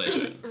 Same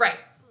religion. Right.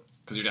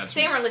 Because your dad's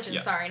Same religion,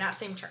 yeah. sorry, not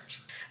same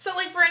church. So,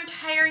 like, for an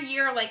entire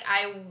year, like,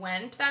 I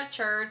went to that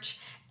church,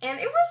 and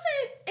it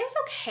was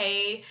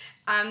okay.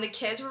 The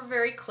kids were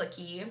very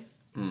cliquey.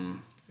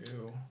 Ew.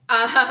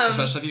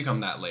 Especially if you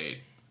come that late.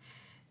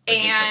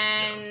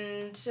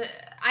 And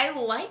I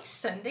liked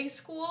Sunday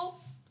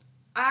school,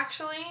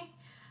 actually.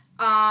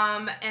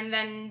 And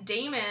then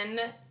Damon,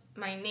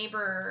 my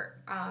neighbor,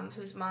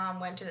 whose mom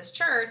went to this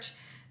church,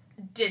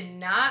 did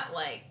not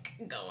like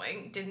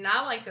going, did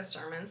not like the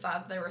sermons,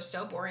 thought they were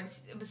so boring.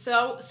 It was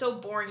so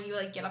boring. He would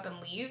like get up and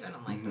leave, and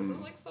I'm like, this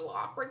is like so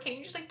awkward. Can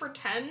you just like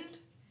pretend?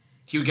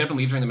 He would get up and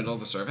leave during the middle of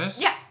the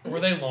service? Yeah. Were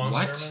they long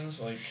What?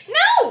 sermons? Like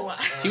No!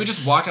 He would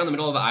just walk down the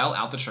middle of the aisle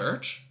out the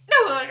church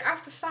No, like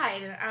off the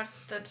side and out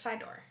the side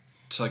door.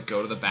 to like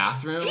go to the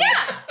bathroom? Yeah.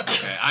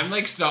 Okay, I'm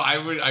just like,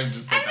 And that's then, like,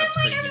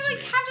 crazy I would, to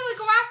like, me.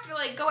 have to,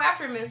 like, go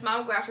after him, and his mom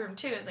would go after him,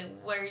 too. It's like,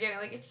 what are you doing?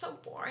 Like, it's so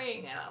boring.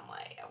 And I'm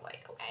like,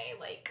 okay,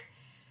 like,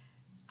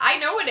 I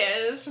know it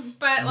is,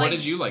 but, like... What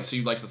did you like? So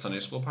you liked the Sunday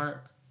school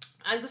part?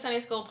 I like the Sunday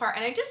school part,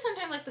 and I just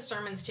sometimes like the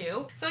sermons,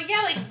 too. So,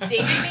 yeah, like,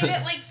 David made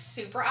it, like,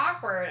 super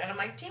awkward, and I'm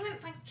like, Damon,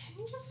 like, can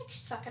you just, like,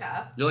 suck it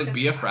up? You're like, Because,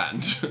 be a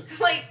friend.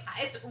 like,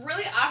 it's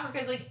really awkward,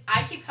 because, like,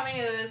 I keep coming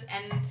to this,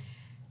 and...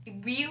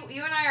 You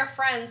and I are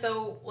friends,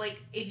 so, like,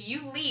 if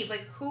you leave,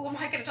 like, who am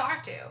I going to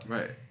talk to?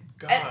 Right.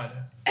 God.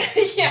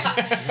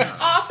 yeah.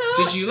 Also...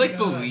 Did you like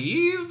God.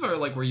 believe, or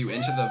like were you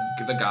into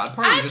the God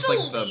part, or I you just like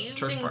the believed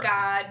church in part?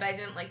 God, but I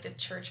didn't like the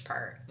church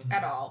part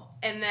at all.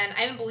 And then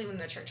I didn't believe in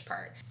the church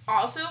part.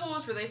 Also, what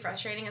was really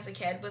frustrating as a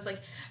kid was,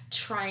 like,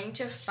 trying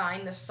to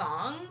find the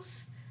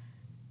songs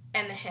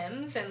and the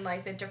hymns and,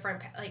 like, the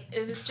different... Like,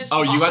 it was just...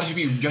 Oh, you awful. have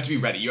to be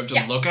ready. You have to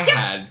Yeah. look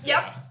ahead.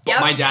 Yep. But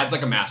Yep. my dad's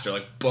like a master,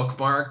 like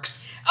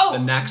bookmarks. Oh, the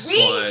next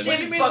we one. did What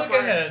do you mean look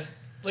bookmarks. ahead?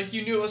 Like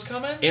you knew it was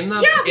coming? In the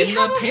Yeah, we in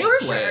have the a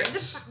brochure. pamphlet.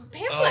 The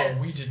pamphlets.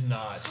 Oh, we did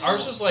not.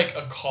 Ours was like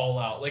a call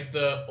out. Like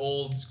the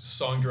old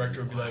song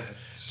director would be like,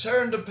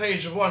 turn to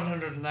page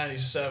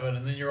 197,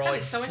 and then you're all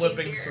That'd like be so much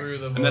flipping easier. through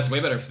the book. And that's way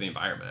better for the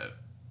environment.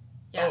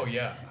 Yeah. Oh,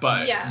 yeah.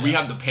 But Yeah. we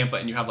have the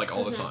pamphlet and you have like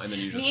all the songs and then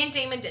you Me just and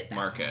Damon did that.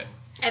 mark it.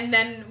 And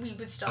then we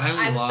would still. I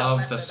would still love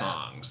mess the it up.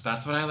 songs.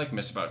 That's what I like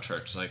miss about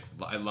church. Like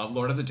I love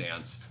Lord of the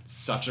Dance.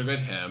 Such a good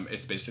hymn.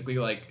 It's basically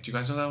like, do you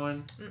guys know that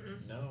one?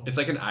 No. It's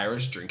like an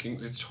Irish drinking.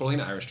 It's totally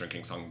an Irish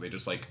drinking song. They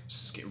just like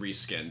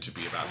reskin to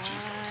be about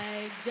Jesus.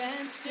 I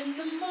danced in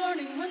the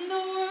morning when the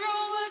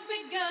world was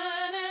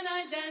begun, and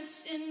I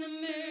danced in the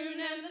moon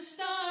and the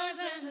stars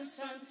and the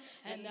sun,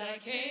 and I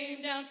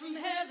came down from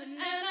heaven and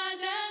I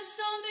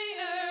danced on the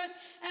earth.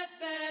 At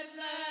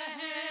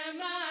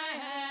Bethlehem I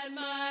had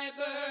my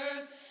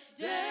birth.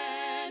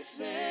 Dance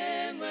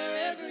then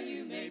wherever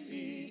you may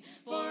be,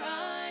 for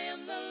I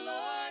am the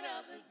Lord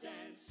of the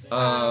dance.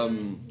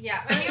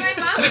 Yeah, I mean, my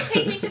mom would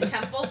take me to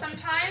temple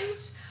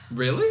sometimes.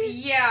 Really?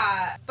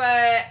 Yeah,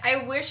 but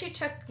I wish she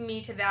took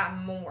me to that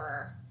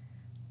more.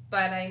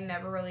 But I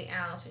never really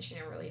asked, and she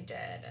never really did.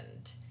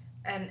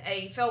 And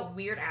I felt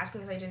weird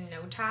asking because I didn't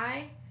know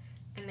Thai,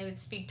 and they would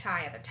speak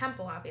Thai at the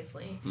temple,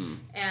 obviously.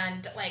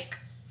 And like,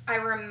 I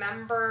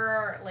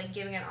remember like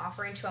giving an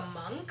offering to a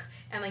monk,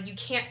 and like you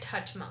can't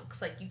touch monks.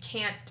 Like you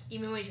can't,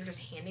 even when you're just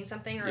handing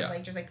something or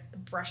like just like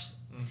brush.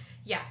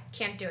 Yeah,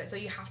 can't do it. So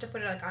you have to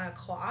put it like on a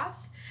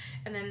cloth,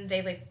 and then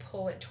they like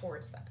pull it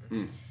towards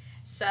them.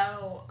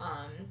 So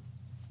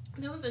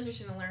that was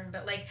interesting to learn.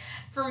 But like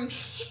for me,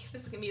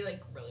 this is gonna be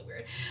like really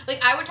weird.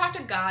 Like I would talk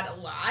to God a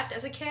lot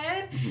as a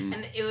kid,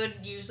 and it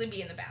would usually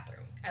be in the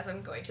bathroom as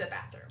I'm going to the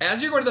bathroom.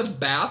 As you're going to the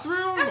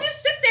bathroom? I would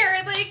just sit there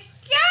and like,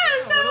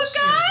 yes, Yeah, what oh else are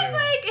you God, gonna do?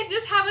 like, and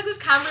just have like this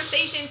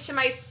conversation to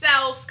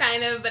myself,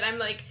 kind of. But I'm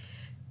like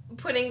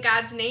putting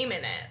God's name in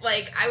it.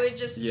 Like I would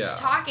just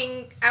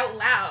talking out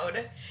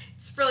loud.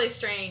 It's really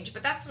strange,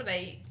 but that's what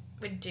I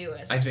would do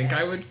as a kid. think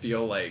I would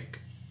feel like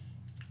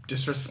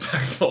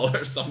disrespectful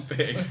or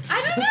something.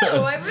 I don't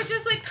know. I would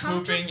just like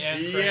Pooping and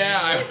praying. Yeah,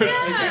 I would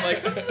Yeah. be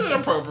like, this is an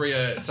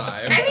appropriate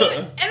time. I mean,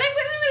 and I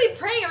wasn't really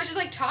praying. I was just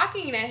like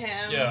talking to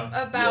him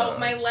about Yeah.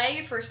 my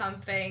life or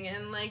something,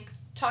 and like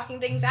talking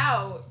things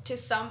out to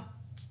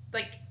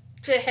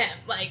to him.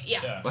 Like,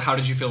 yeah. Well, how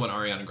did you feel when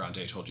Ariana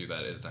Grande told you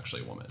that it's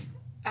actually a woman?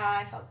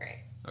 I felt great.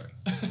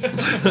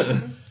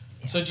 Okay.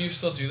 So do you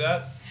still do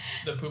that?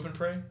 The poop and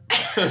pray?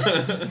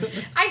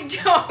 I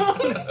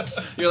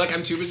don't. You're like,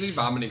 I'm too busy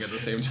vomiting at the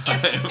same time.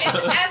 It's,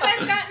 as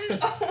I've gotten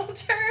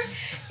older,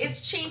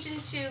 it's changed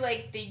into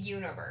like the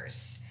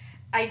universe.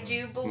 I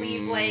do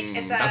believe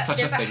like that's such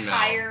a there's a thing now.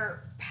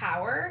 higher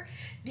power,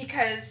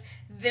 because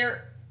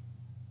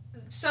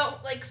so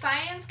like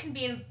science can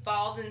be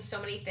involved in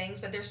so many things,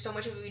 but there's so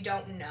much of it we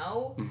don't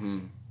know.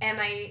 And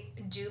I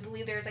do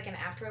believe there's like an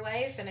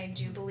afterlife, and I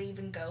do believe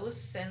in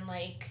ghosts and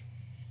like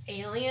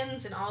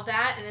aliens and all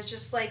that, and it's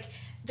just like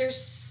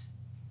there's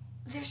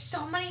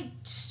so many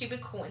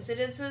stupid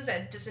coincidences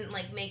that doesn't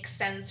like make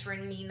sense for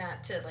me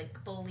not to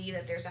like believe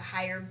that there's a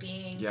higher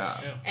being. Yeah.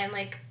 And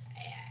like,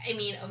 I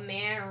mean, a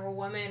man or a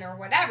woman or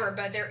whatever,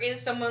 but there is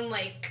someone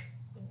like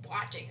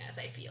watching us,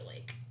 I feel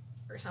like,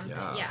 or something.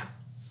 Yeah.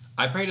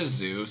 I pray to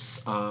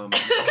Zeus. Oh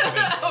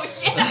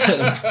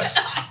yeah.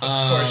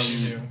 Of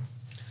course you do.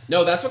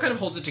 No, that's what kind of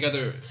holds it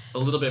together a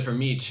little bit for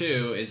me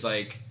too, is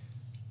like,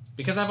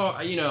 because I'm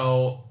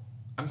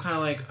kind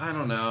of like, I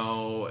don't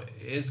know,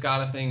 is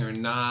God a thing or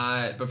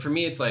not? But for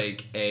me, it's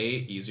like,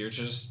 easier to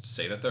just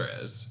say that there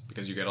is,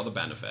 because you get all the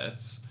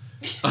benefits.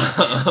 What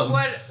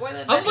are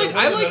the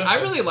I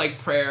really like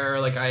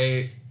prayer. Like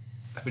I've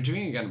been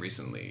doing it again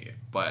recently,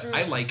 but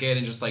I like it,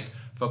 and just like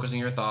focusing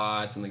your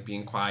thoughts and like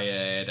being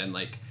quiet and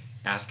like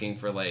asking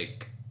for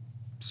like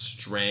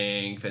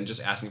strength and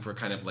just asking for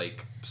kind of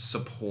like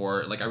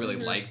support. Like I really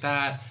like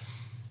that.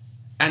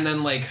 And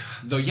then like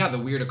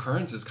the weird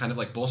occurrences kind of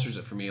like bolsters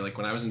it for me. Like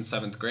when I was in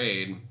 7th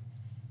grade,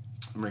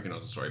 Marika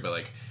knows the story, but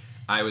like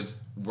I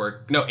was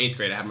 8th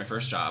grade. I had my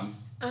first job.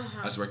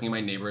 I was working in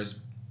my neighbor's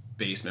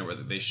basement where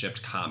they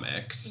shipped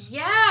comics.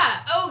 Yeah.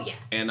 Oh yeah.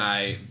 And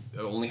I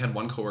only had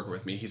one coworker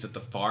with me. He's at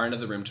the far end of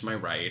the room to my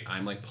right.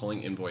 I'm like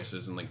pulling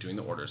invoices and like doing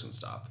the orders and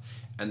stuff.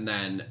 And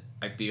then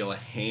I feel a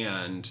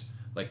hand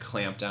like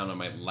clamp down on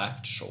my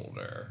left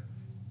shoulder.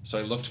 So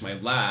I look to my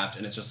left,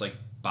 and it's just like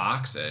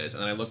boxes.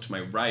 And then I look to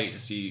my right to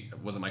see,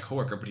 was it my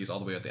coworker, but he's all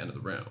the way at the end of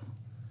the room.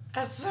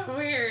 That's so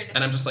weird.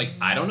 And I'm just like,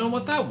 I don't know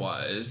what that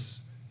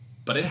was,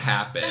 but it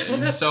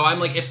happened. So I'm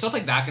like, if stuff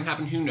like that can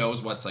happen, who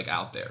knows what's like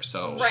out there?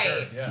 So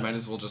Right. you might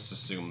as well just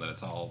assume that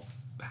it's all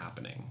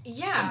happening.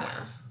 Yeah.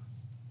 Somewhere.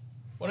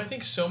 What I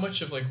think so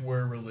much of like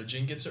where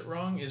religion gets it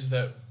wrong is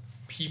that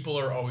people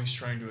are always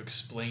trying to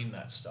explain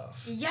that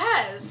stuff.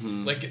 Yes.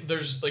 Like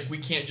there's like, we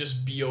can't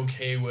just be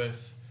okay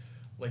with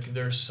like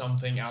there's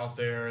something out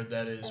there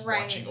that is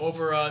Right. watching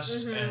over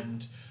us,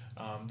 and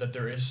that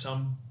there is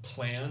some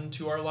plan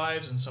to our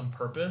lives and some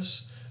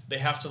purpose. They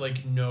have to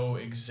like know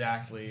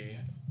exactly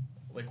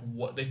like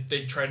what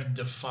they try to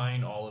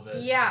define all of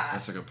it. Yeah.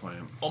 That's a good point.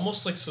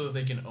 Almost like so that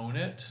they can own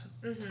it.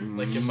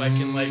 Like if I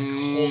can like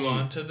hold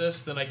on to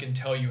this, then I can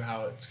tell you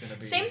how it's gonna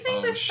be. Same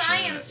thing with shit,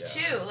 science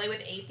too, like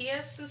with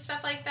atheists and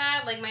stuff like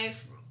that. Like my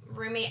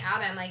roommate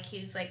Adam, like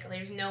he's like,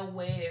 there's no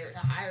way there's a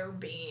higher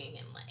being,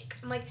 and like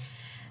I'm like,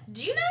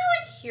 do you not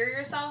like hear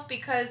yourself?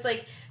 Because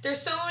like there's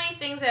so many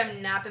things that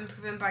have not been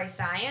proven by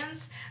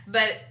science,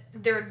 but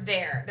they're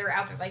there. They're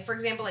out there. Like for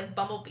example, like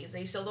bumblebees.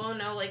 They still don't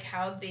know like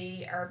how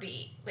they are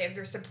like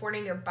they're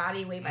supporting their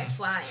body weight by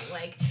flying.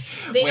 Like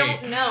they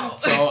don't know.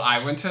 So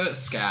I went to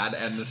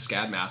SCAD, and the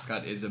SCAD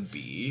mascot is a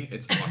bee.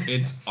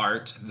 It's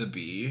Art the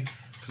bee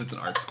because it's an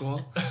art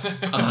school.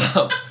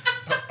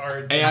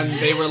 Art. And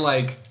they were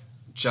like,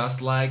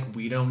 just like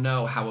we don't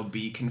know how a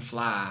bee can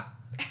fly,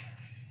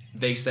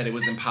 they said it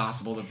was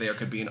impossible that there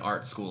could be an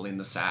art school in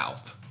the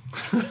South.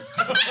 Oh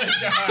my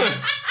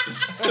god.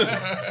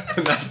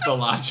 That's the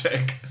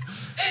logic.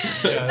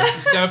 Yeah,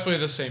 it's definitely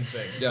the same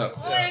thing. Yeah.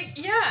 Like,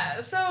 yeah,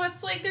 so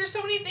it's like there's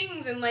so many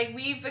things, and like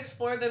we've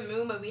explored the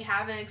moon, but we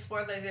haven't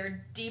explored like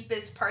their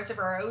deepest parts of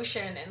our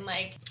ocean, and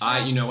like.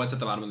 You know what's at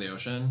the bottom of the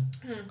ocean?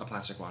 A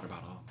plastic water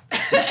bottle. Oh,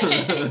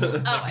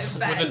 I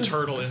bet. With a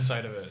turtle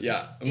inside of it.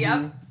 Yeah.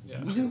 Yep.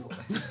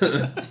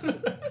 Yeah.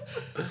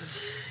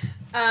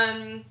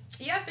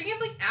 Yeah, speaking of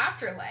like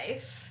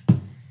afterlife,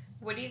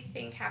 what do you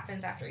think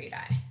happens after you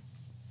die?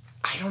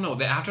 I don't know.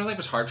 The afterlife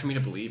is hard for me to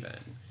believe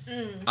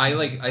in.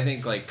 I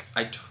think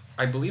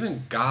I believe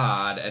in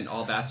God and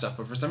all that stuff,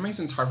 but for some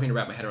reason it's hard for me to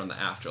wrap my head around the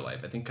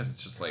afterlife. I think because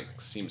it's just like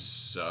seems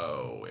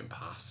so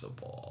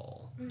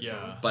impossible.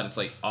 Yeah. But it's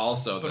like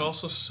also. But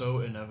also so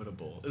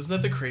inevitable. Isn't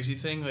that the crazy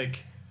thing?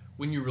 Like,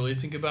 when you really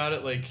think about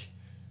it, like,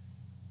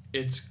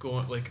 it's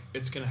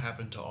gonna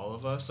happen to all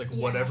of us. Like,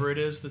 whatever it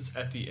is that's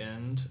at the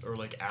end or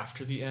like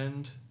after the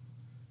end,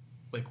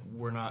 like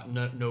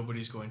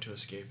nobody's going to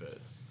escape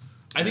it.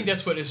 I think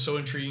that's what is so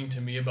intriguing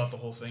to me about the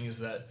whole thing is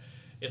that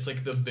it's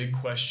like the big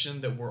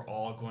question that we're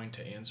all going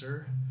to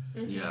answer.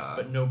 Yeah.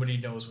 But nobody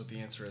knows what the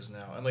answer is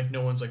now, and like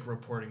no one's like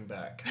reporting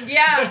back.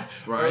 Yeah.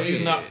 Right. Or at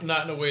least not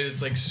in a way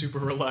that's like super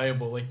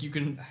reliable. Like you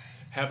can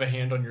have a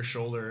hand on your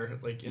shoulder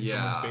like in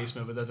someone's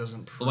basement, but that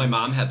doesn't prove. Well, my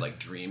mom had like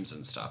dreams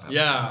and stuff after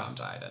Yeah. my mom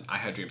died, and I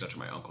had dreams after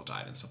my uncle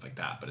died and stuff like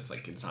that. But it's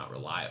like it's not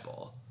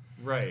reliable.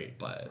 Right.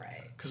 But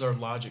Right. Because our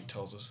logic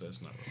tells us that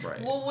it's not reliable.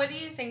 right. Well, what do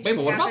you think? Wait,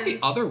 but what about the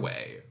happens- other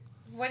way?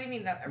 What do you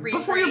mean that?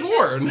 Before you're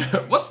born,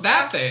 what's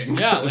that thing?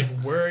 Yeah, like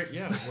where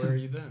are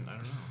you then? I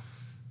don't know.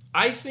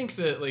 I think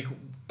that like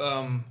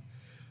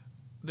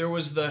there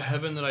was the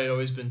heaven that I'd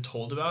always been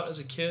told about as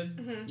a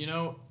kid, you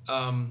know?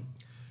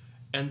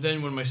 And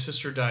then when my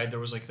sister died, there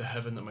was like the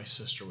heaven that my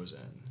sister was in.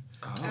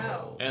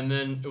 Oh. And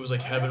then it was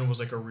like heaven was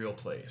like a real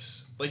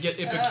place. Like it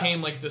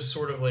became like this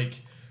sort of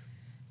like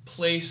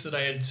place that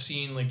I had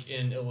seen like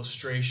in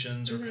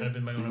illustrations or kind of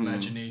in my own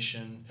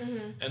imagination.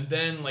 And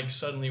then like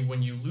suddenly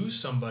when you lose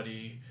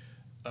somebody,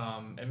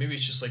 and maybe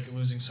it's just like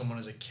losing someone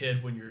as a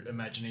kid when your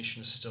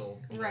imagination is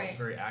still you know,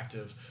 very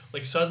active.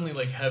 Like suddenly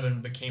like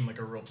heaven became like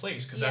a real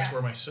place because that's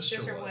where my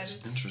sister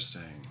was.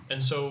 Interesting.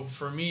 And so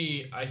for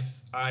me,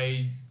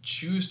 I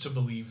choose to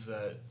believe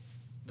that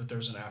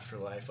there's an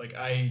afterlife. Like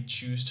I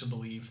choose to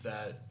believe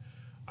that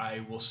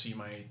I will see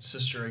my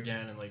sister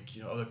again and like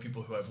you know other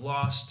people who I've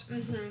lost.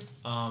 And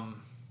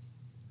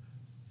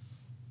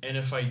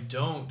if I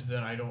don't,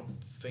 then I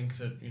don't think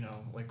that you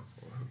know like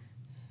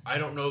I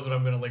don't know that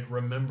I'm gonna like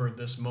remember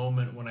this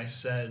moment when I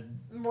said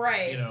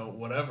you know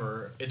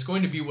whatever. It's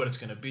going to be what it's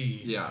going to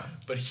be. Yeah.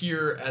 But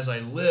here, as I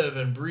live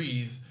and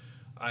breathe,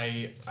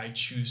 I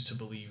choose to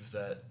believe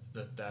that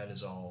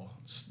is all.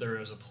 There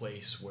is a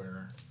place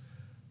where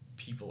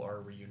people are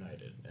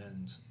reunited,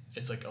 and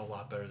it's like a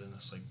lot better than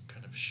this like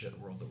kind of shit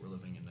world that we're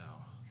living in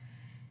now.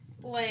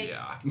 Like,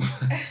 Yeah.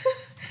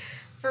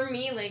 for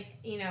me, like,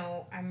 you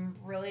know, I'm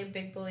really a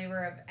big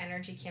believer of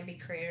energy can't be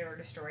created or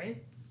destroyed.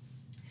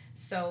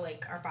 So,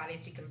 like, our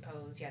bodies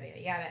decompose, yada,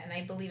 yada, yada. And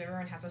I believe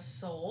everyone has a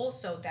soul,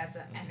 so that's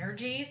an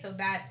energy, so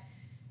that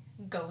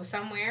goes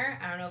somewhere.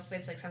 I don't know if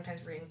it's, like,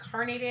 sometimes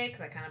reincarnated,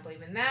 because I kind of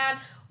believe in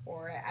that.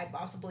 Or I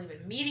also believe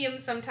in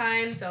mediums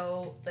sometimes.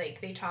 So,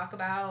 like, they talk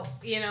about,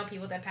 you know,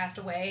 people that passed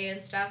away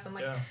and stuff. So I'm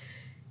like,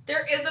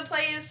 there is a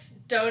place.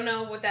 Don't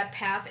know what that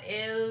path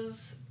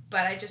is.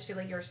 But I just feel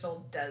like your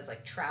soul does,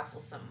 like, travel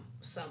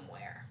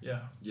somewhere. Yeah.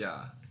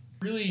 Yeah.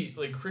 Really,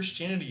 like,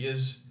 Christianity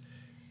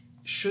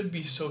should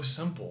be so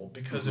simple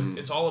because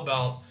it's all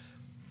about,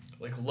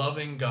 like,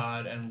 loving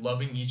God and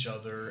loving each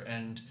other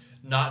and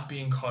not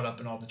being caught up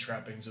in all the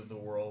trappings of the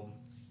world.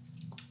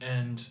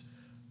 And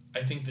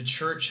I think the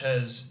church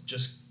has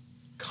just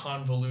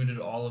convoluted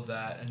all of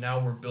that, and now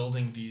we're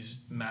building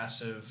these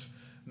massive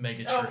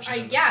mega churches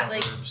in the suburbs.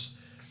 Like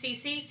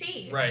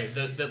CCC. Right,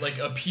 that like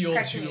appeal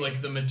to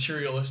like the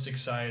materialistic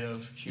side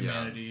of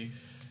humanity.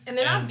 And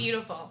they're not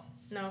beautiful.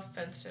 No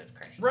offense to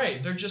Christ.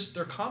 Right,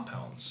 they're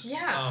compounds.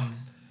 Yeah.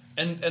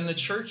 And the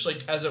church,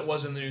 like as it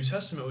was in the New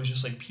Testament, was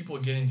just like people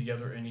getting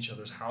together in each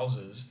other's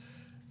houses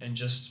and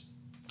just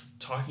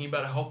talking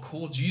about how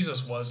cool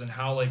Jesus was and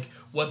how like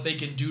what they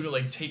can do to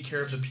like take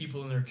care of the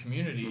people in their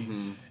community.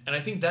 And I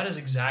think that is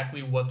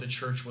exactly what the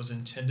church was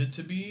intended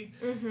to be.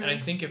 And I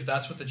think if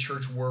that's what the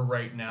church were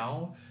right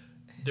now,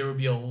 there would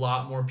be a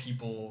lot more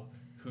people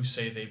who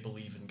say they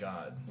believe in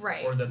God.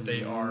 Right. Or that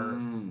they are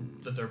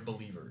that they're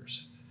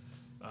believers.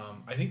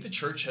 I think the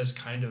church has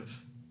kind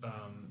of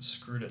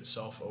screwed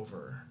itself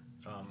over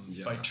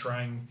by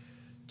trying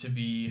to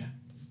be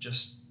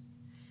just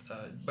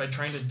by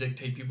trying to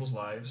dictate people's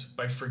lives,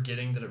 by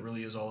forgetting that it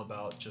really is all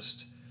about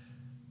just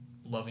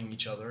loving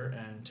each other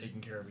and taking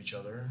care of each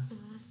other.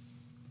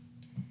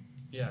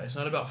 Yeah, it's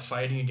not about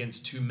fighting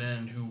against two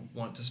men who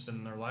want to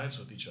spend their lives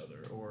with each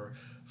other, or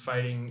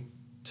fighting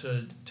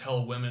to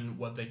tell women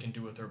what they can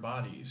do with their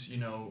bodies.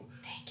 Thank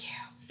you.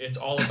 It's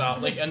all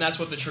about and that's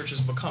what the church has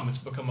become. It's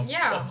become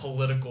a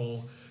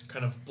political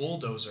kind of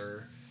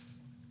bulldozer,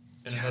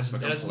 and it has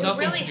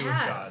nothing to do with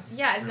God.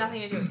 Yeah, it's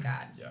nothing to do with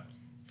God. Yeah,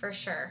 for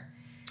sure.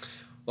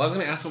 Well, I was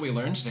going to ask what we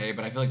learned today,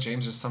 but I feel like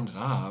James just summed it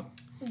up.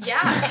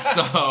 Yeah.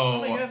 So,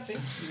 oh my God, thank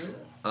you.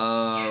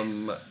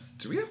 Yes.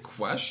 Do we have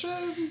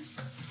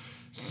questions?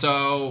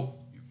 So,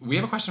 we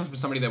have a question from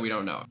somebody that we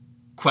don't know.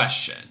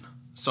 Question.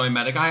 So, I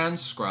met a guy on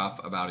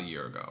Scruff about a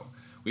year ago.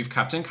 We've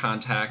kept in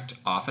contact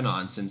off and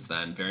on since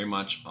then, very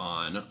much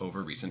on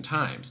over recent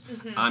times.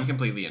 I'm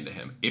completely into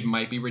him. It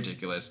might be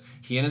ridiculous.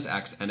 He and his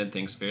ex ended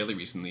things fairly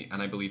recently,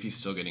 and I believe he's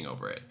still getting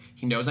over it.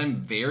 He knows I'm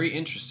very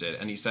interested,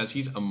 and he says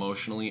he's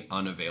emotionally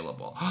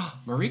unavailable.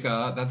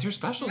 Marika, that's your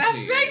specialty. That's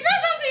my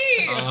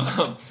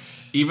specialty!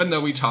 Even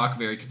though we talk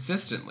very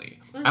consistently.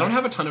 I don't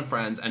have a ton of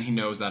friends, and he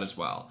knows that as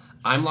well.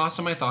 I'm lost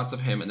on my thoughts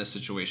of him and this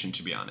situation,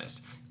 to be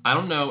honest. I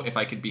don't know if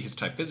I could be his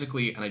type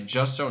physically, and I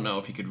just don't know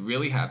if he could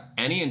really have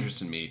any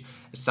interest in me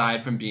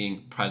aside from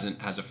being present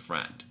as a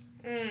friend.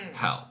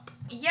 Help.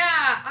 Yeah,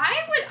 I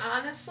would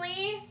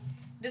honestly,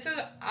 this is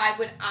what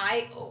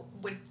I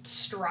would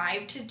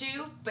strive to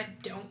do, but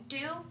don't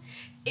do,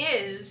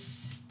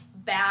 is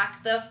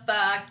back the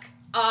fuck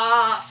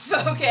off,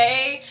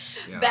 okay?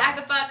 Yeah. Back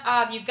the fuck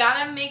off. You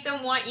gotta make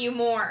them want you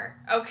more,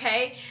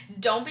 okay?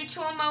 Don't be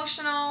too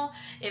emotional.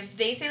 If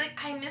they say,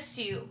 I miss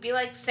you, be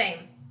like,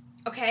 same.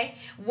 Okay?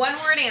 One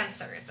word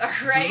answers, all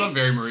right? This is a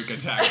very Marika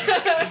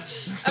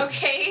tactic.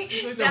 Okay?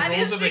 It's like the that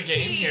rules is of the the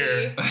game key.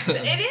 here.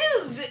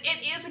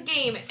 It is a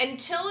game.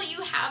 Until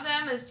you have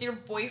them as your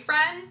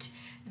boyfriend,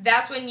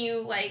 that's when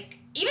you,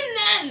 even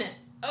then,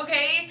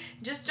 okay?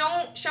 Just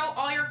don't show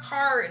all your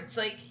cards.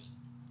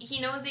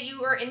 He knows that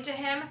you are into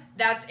him.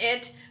 That's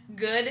it.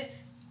 Good.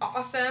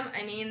 Awesome.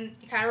 I mean,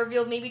 you kind of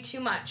revealed maybe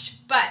too much.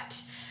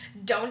 But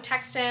don't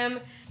text him.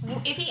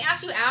 If he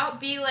asks you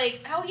out, be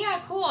like, oh, yeah,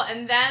 cool.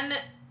 And then,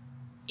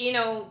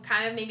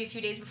 kind of maybe a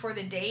few days before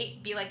the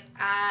date, be like,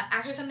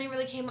 actually something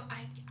really came up.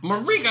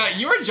 Marika,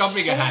 you are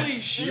jumping ahead. Holy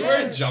shit. You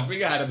are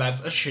jumping ahead, and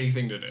that's a shitty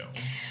thing to do.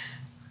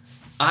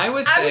 I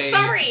would say... I'm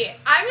sorry.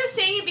 I'm just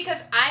saying it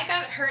because I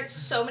got hurt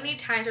so many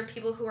times with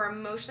people who are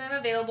emotionally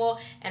unavailable,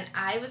 and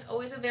I was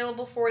always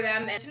available for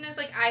them. And as soon as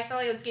I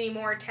felt like I was getting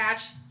more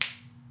attached,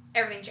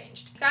 everything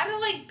changed. You gotta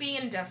be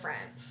indifferent.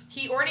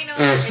 He already knows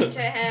you're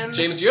into him.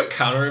 James, do you have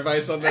counter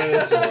advice on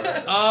this? Or?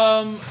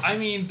 I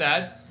mean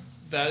that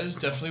is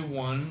definitely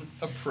one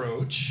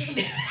approach.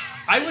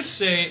 I would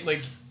say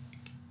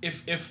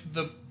if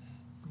the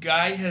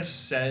guy has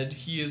said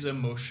he is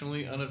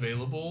emotionally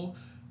unavailable,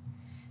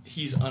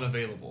 he's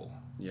unavailable.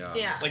 Yeah.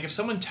 Yeah. If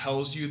someone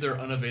tells you they're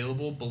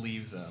unavailable,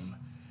 believe them.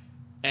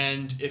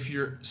 And if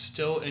you're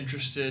still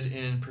interested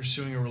in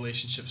pursuing a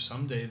relationship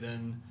someday,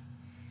 then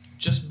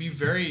just be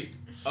very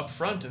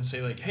upfront and say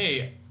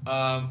hey,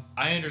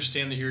 I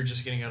understand that you're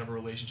just getting out of a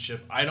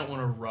relationship. I don't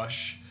want to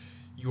rush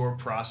your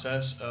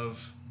process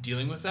of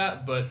dealing with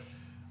that, but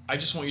I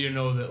just want you to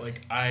know that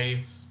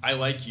I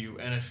like you,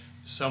 and if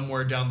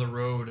somewhere down the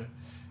road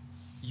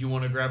you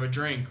want to grab a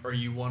drink or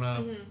you want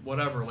to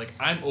whatever,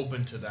 I'm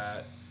open to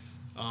that,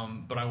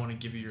 but I want to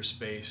give you your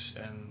space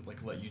and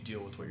let you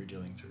deal with what you're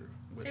dealing through.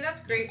 See,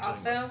 that's great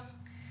also.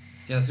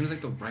 Yeah, that seems like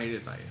the right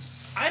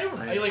advice. I don't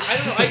know.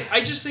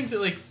 I just think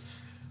that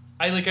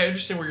I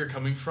understand where you're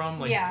coming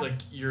from.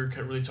 You're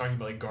really talking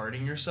about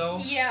guarding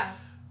yourself. Yeah.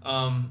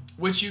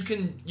 Which you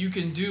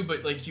can do,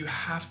 but you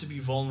have to be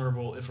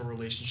vulnerable if a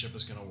relationship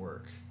is gonna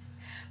work.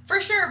 For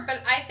sure,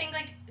 but I think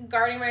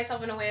guarding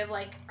myself in a way of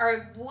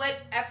what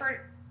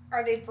effort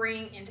are they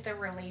bringing into the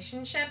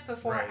relationship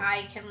before Right.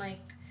 I can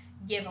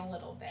give a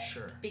little bit.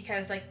 Sure.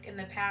 Because in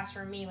the past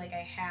for me I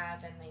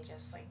have, and they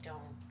just don't.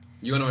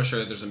 You want to ensure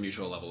that there's a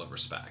mutual level of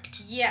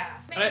respect. Yeah.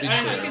 And I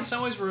Yeah. think in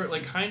some ways we're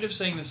kind of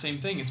saying the same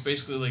thing. It's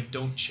basically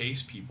don't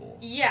chase people.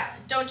 Yeah,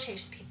 don't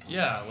chase people.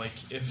 Yeah,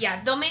 if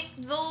Yeah,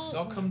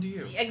 they'll come to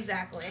you.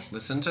 Exactly.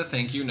 Listen to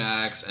Thank You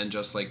Next and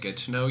just get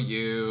to know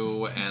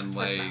you and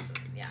That's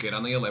awesome, yeah. get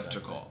on the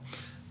elliptical.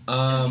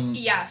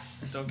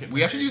 Yes. Don't get.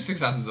 We have to do married.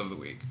 successes of the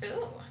week.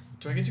 Ooh.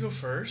 Do I get to go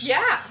first?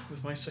 Yeah.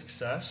 With my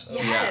success. Oh.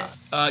 Yes.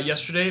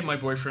 Yesterday, my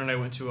boyfriend and I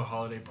went to a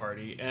holiday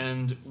party,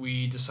 and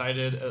we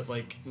decided at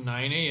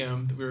 9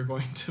 a.m. that we were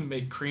going to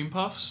make cream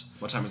puffs.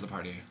 What time is the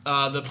party?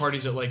 The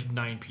party's at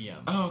 9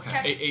 p.m. Oh,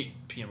 okay. 8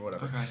 p.m. or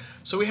whatever. Okay.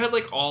 So we had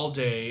all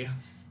day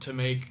to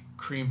make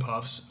cream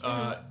puffs.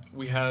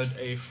 We had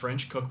a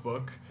French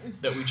cookbook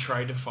that we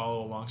tried to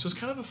follow along. So it's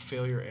kind of a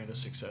failure and a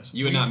success.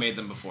 You had not made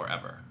them before,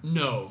 ever?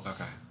 No.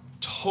 Okay.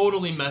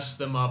 Totally messed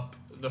them up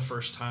the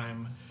first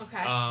time.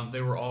 Okay.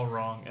 They were all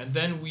wrong. And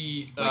then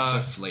we...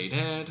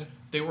 Deflated?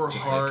 They were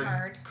hard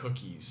Hard.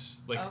 cookies.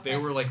 They Okay.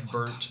 were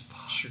burnt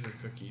sugar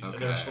cookies, and they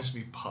were Okay. supposed to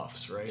be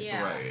puffs, right?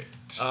 Yeah. Right.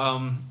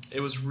 It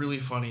was really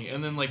funny.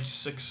 And then like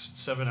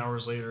 6-7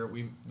 hours later,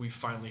 we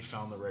finally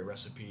found the right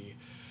recipe,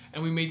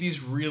 and we made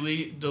these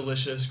really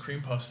delicious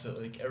cream puffs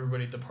that like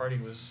everybody at the party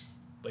was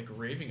like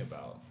raving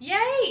about.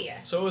 Yay!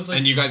 So it was like,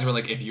 And you guys were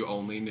like, if you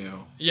only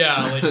knew.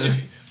 yeah, like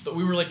but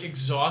we were like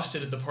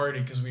exhausted at the party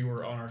because we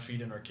were on our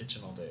feet in our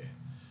kitchen all day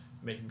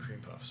making cream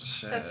puffs.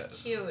 Shit.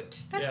 That's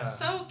cute. That's Yeah.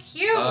 so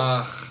cute. I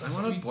what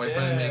want a we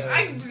boyfriend to did. make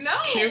I know.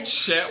 cute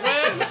shit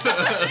with.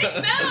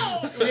 I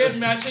know. We had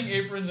matching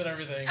aprons and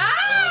everything. Ah,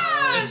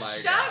 Oh my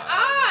shut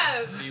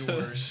God. up. The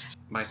worst.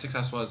 My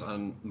success was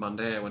on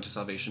Monday, I went to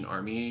Salvation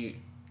Army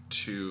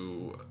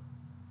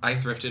I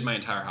thrifted my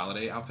entire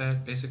holiday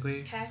outfit,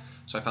 basically. Okay.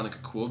 So I found like a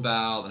cool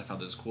belt, and I found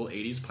this cool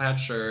 80s plaid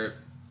shirt,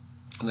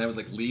 and then I was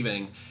like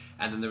leaving,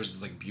 and then there was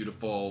this like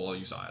beautiful, well,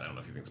 you saw it, I don't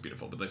know if you think it's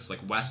beautiful, but this like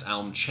West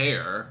Elm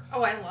chair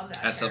Oh, I love that.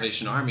 at chair.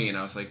 Salvation Army, and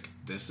I was like,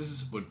 this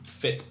is what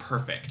fits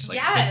perfect. Like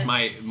Yes.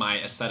 fits my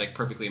aesthetic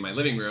perfectly in my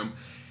living room.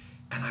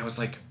 And I was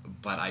like,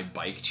 but I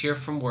biked here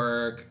from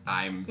work.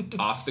 I'm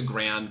off the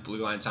Grand Blue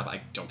Line stop. I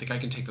don't think I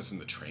can take this in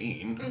the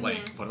train. Mm-hmm.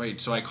 Like, what do I?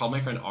 So I called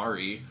my friend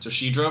Ari. So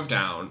she drove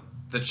down.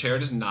 The chair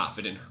does not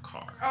fit in her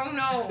car. Oh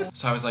no.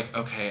 So I was like,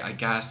 okay, I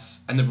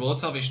guess. And the rule at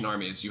Salvation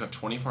Army is you have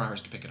 24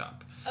 hours to pick it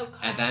up. Okay.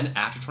 And then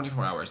after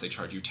 24 hours, they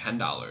charge you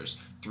 $10,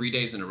 3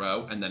 days in a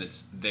row, and then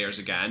it's theirs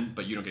again,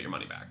 but you don't get your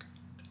money back.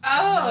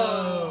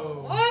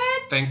 Oh.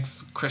 What?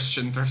 Thanks,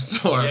 Christian thrift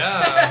store.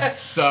 Yeah.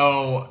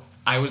 So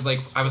I was like,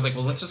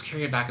 well, let's just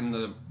carry it back in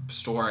the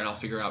store, and I'll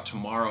figure out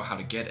tomorrow how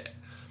to get it.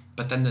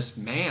 But then this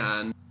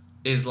man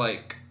is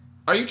like,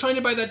 are you trying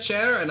to buy that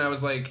chair? And I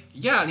was like,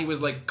 yeah. And he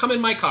was like, come in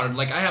my car.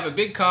 Like, I have a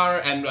big car,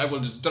 and I will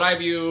just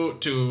drive you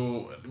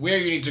to where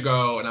you need to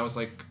go. And I was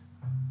like,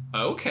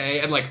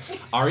 okay. And like,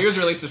 Ari was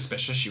really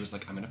suspicious. She was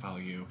like, I'm gonna follow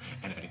you,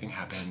 and if anything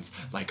happens,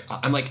 like,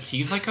 I'm like,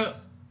 he's like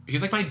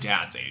my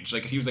dad's age.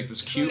 Like, he was like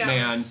this cute knows?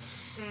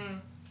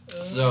 man.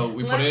 So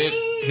we put Let it.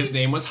 me- His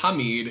name was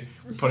Hamid.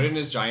 We put it in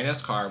his giant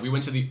ass car. We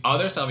went to the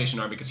other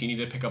Salvation Army because he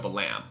needed to pick up a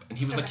lamp, and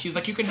he was like, he's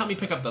like, you can help me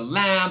pick up the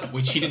lamp,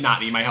 which he did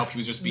not need my help. He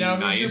was just being Now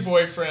nice. who's your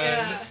boyfriend?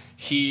 Yeah.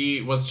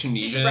 He was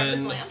Tunisian. Did you rep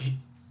his lamp?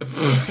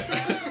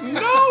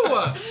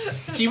 No.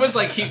 He was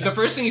like, the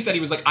first thing he said, he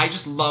was like, I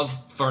just love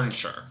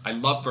furniture. I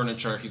love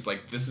furniture. He's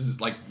like, this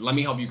is like, let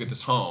me help you get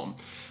this home.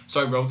 So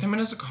I rode with him in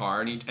his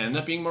car, and he ended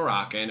up being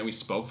Moroccan, and we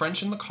spoke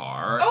French in the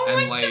car. Oh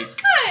and my like,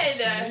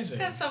 god. amazing.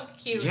 That's so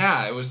cute.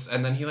 yeah, it was,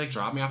 and then he like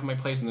dropped me off at my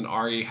place, and then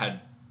Ari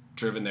had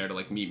driven there to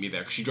like meet me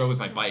there, because she drove with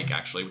my bike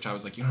actually, which I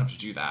was like, you don't have to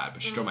do that,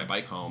 but she drove my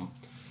bike home.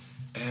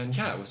 And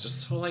yeah, it was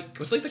just so like, it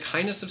was like the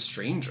kindness of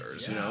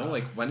strangers, you know?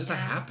 Like, when does that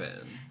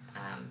happen?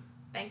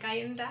 Thank God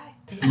you didn't die.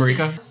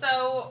 Marika?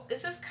 So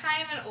this is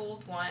kind of an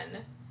old one,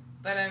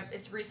 but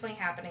it's recently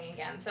happening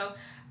again. So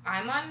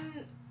I'm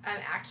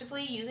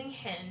actively using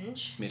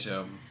Hinge. Me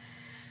too.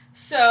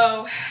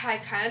 So I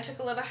kind of took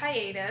a little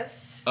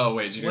hiatus. Oh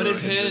wait, do you know What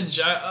is Hinge Hinge?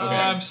 Okay.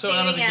 I'm so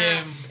out of the Dating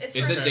app. game. It's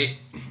It's for a date.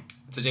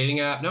 It's a dating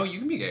app. No, you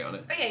can be gay on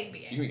it. Oh yeah, you can be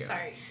gay. You can be gay.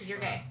 Sorry, 'cause you're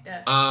gay.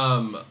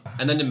 Duh.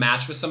 And then to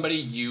match with somebody,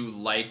 you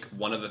like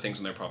one of the things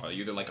on their profile.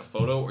 You either like a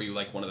photo or you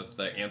like one of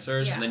the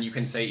answers, Yeah. and then you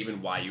can say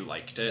even why you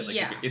liked it. Like,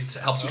 Yeah. it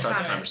helps you start the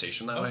Okay.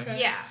 conversation that way. Okay.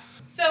 Yeah.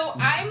 So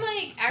I'm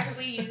like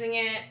actively using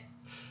it,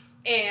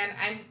 and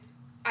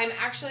I'm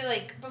actually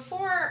like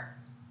before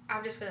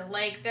I'm just gonna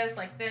like this,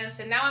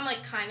 and now I'm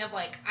like kind of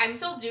like I'm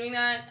still doing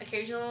that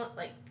occasionally,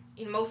 like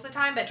most of the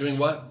time, but Doing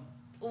what?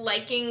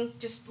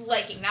 just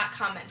liking, not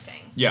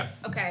commenting. Yeah.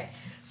 Okay.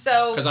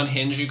 So Because on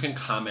Hinge, you can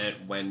comment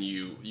when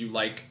you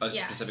like a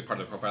Yeah. specific part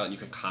of the profile, and you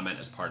can comment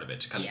as part of it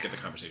to kind of Yeah. get the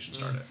conversation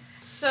started.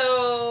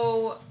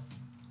 So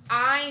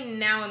I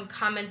now am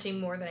commenting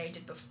more than I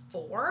did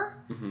before.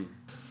 Mm-hmm.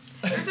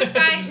 There's this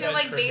guy who Red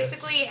like crickets.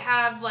 basically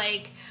had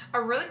like a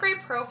really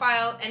great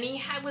profile, and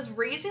he was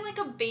raising like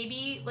a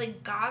baby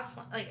like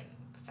gosling. Like,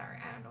 sorry,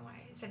 I don't know why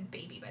I said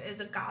baby, but it's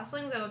a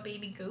gosling, so a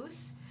baby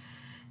goose.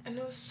 And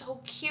it was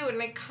so cute,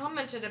 and I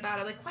commented about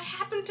it, like, what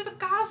happened to the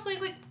gosling?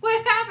 Like,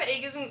 what happened?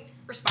 He hasn't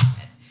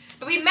responded.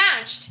 But we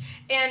matched,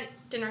 and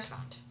didn't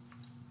respond.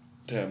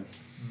 Damn.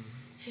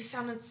 He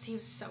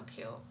was so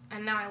cute.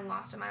 And now I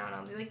lost him, I don't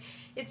know. Like,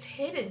 it's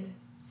hidden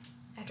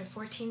after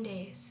 14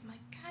 days. I'm like,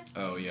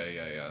 God Oh, damn.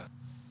 yeah.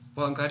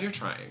 Well, I'm glad you're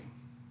trying.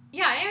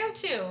 Yeah, I am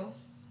too.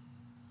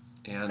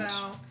 And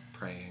So-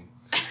 praying.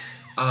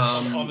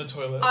 On the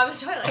toilet. On the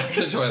toilet.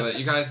 The toilet.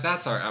 You guys,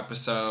 that's our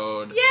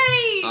episode.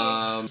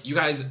 Yay! You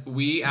guys,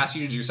 we asked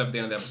you to do stuff at the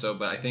end of the episode,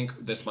 but I think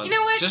this month, You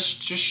know what?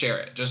 Just share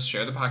it. Just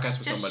share the podcast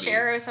with Just somebody.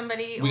 share it with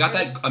somebody. We got or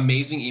that just-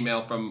 amazing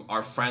email from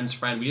our friend's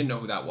friend. We didn't know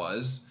who that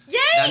was.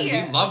 Yay!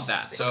 And we love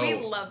that. So we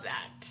love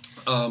that.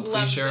 please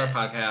Loves share it.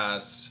 our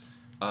podcast.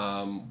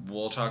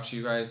 We'll talk to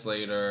you guys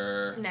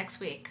later. Next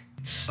week.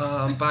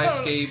 Bye,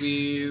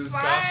 scabies.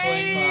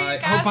 Goslings. Bye.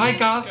 Oh, bye,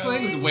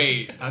 goslings.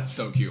 Wait, that's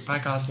so cute. Bye,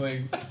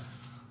 goslings.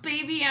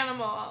 Baby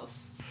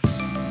animals.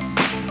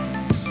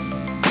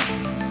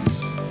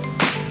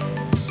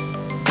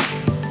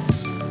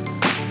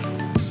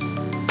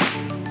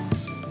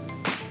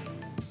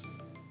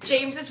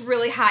 James, it's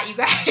really hot, you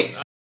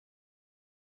guys.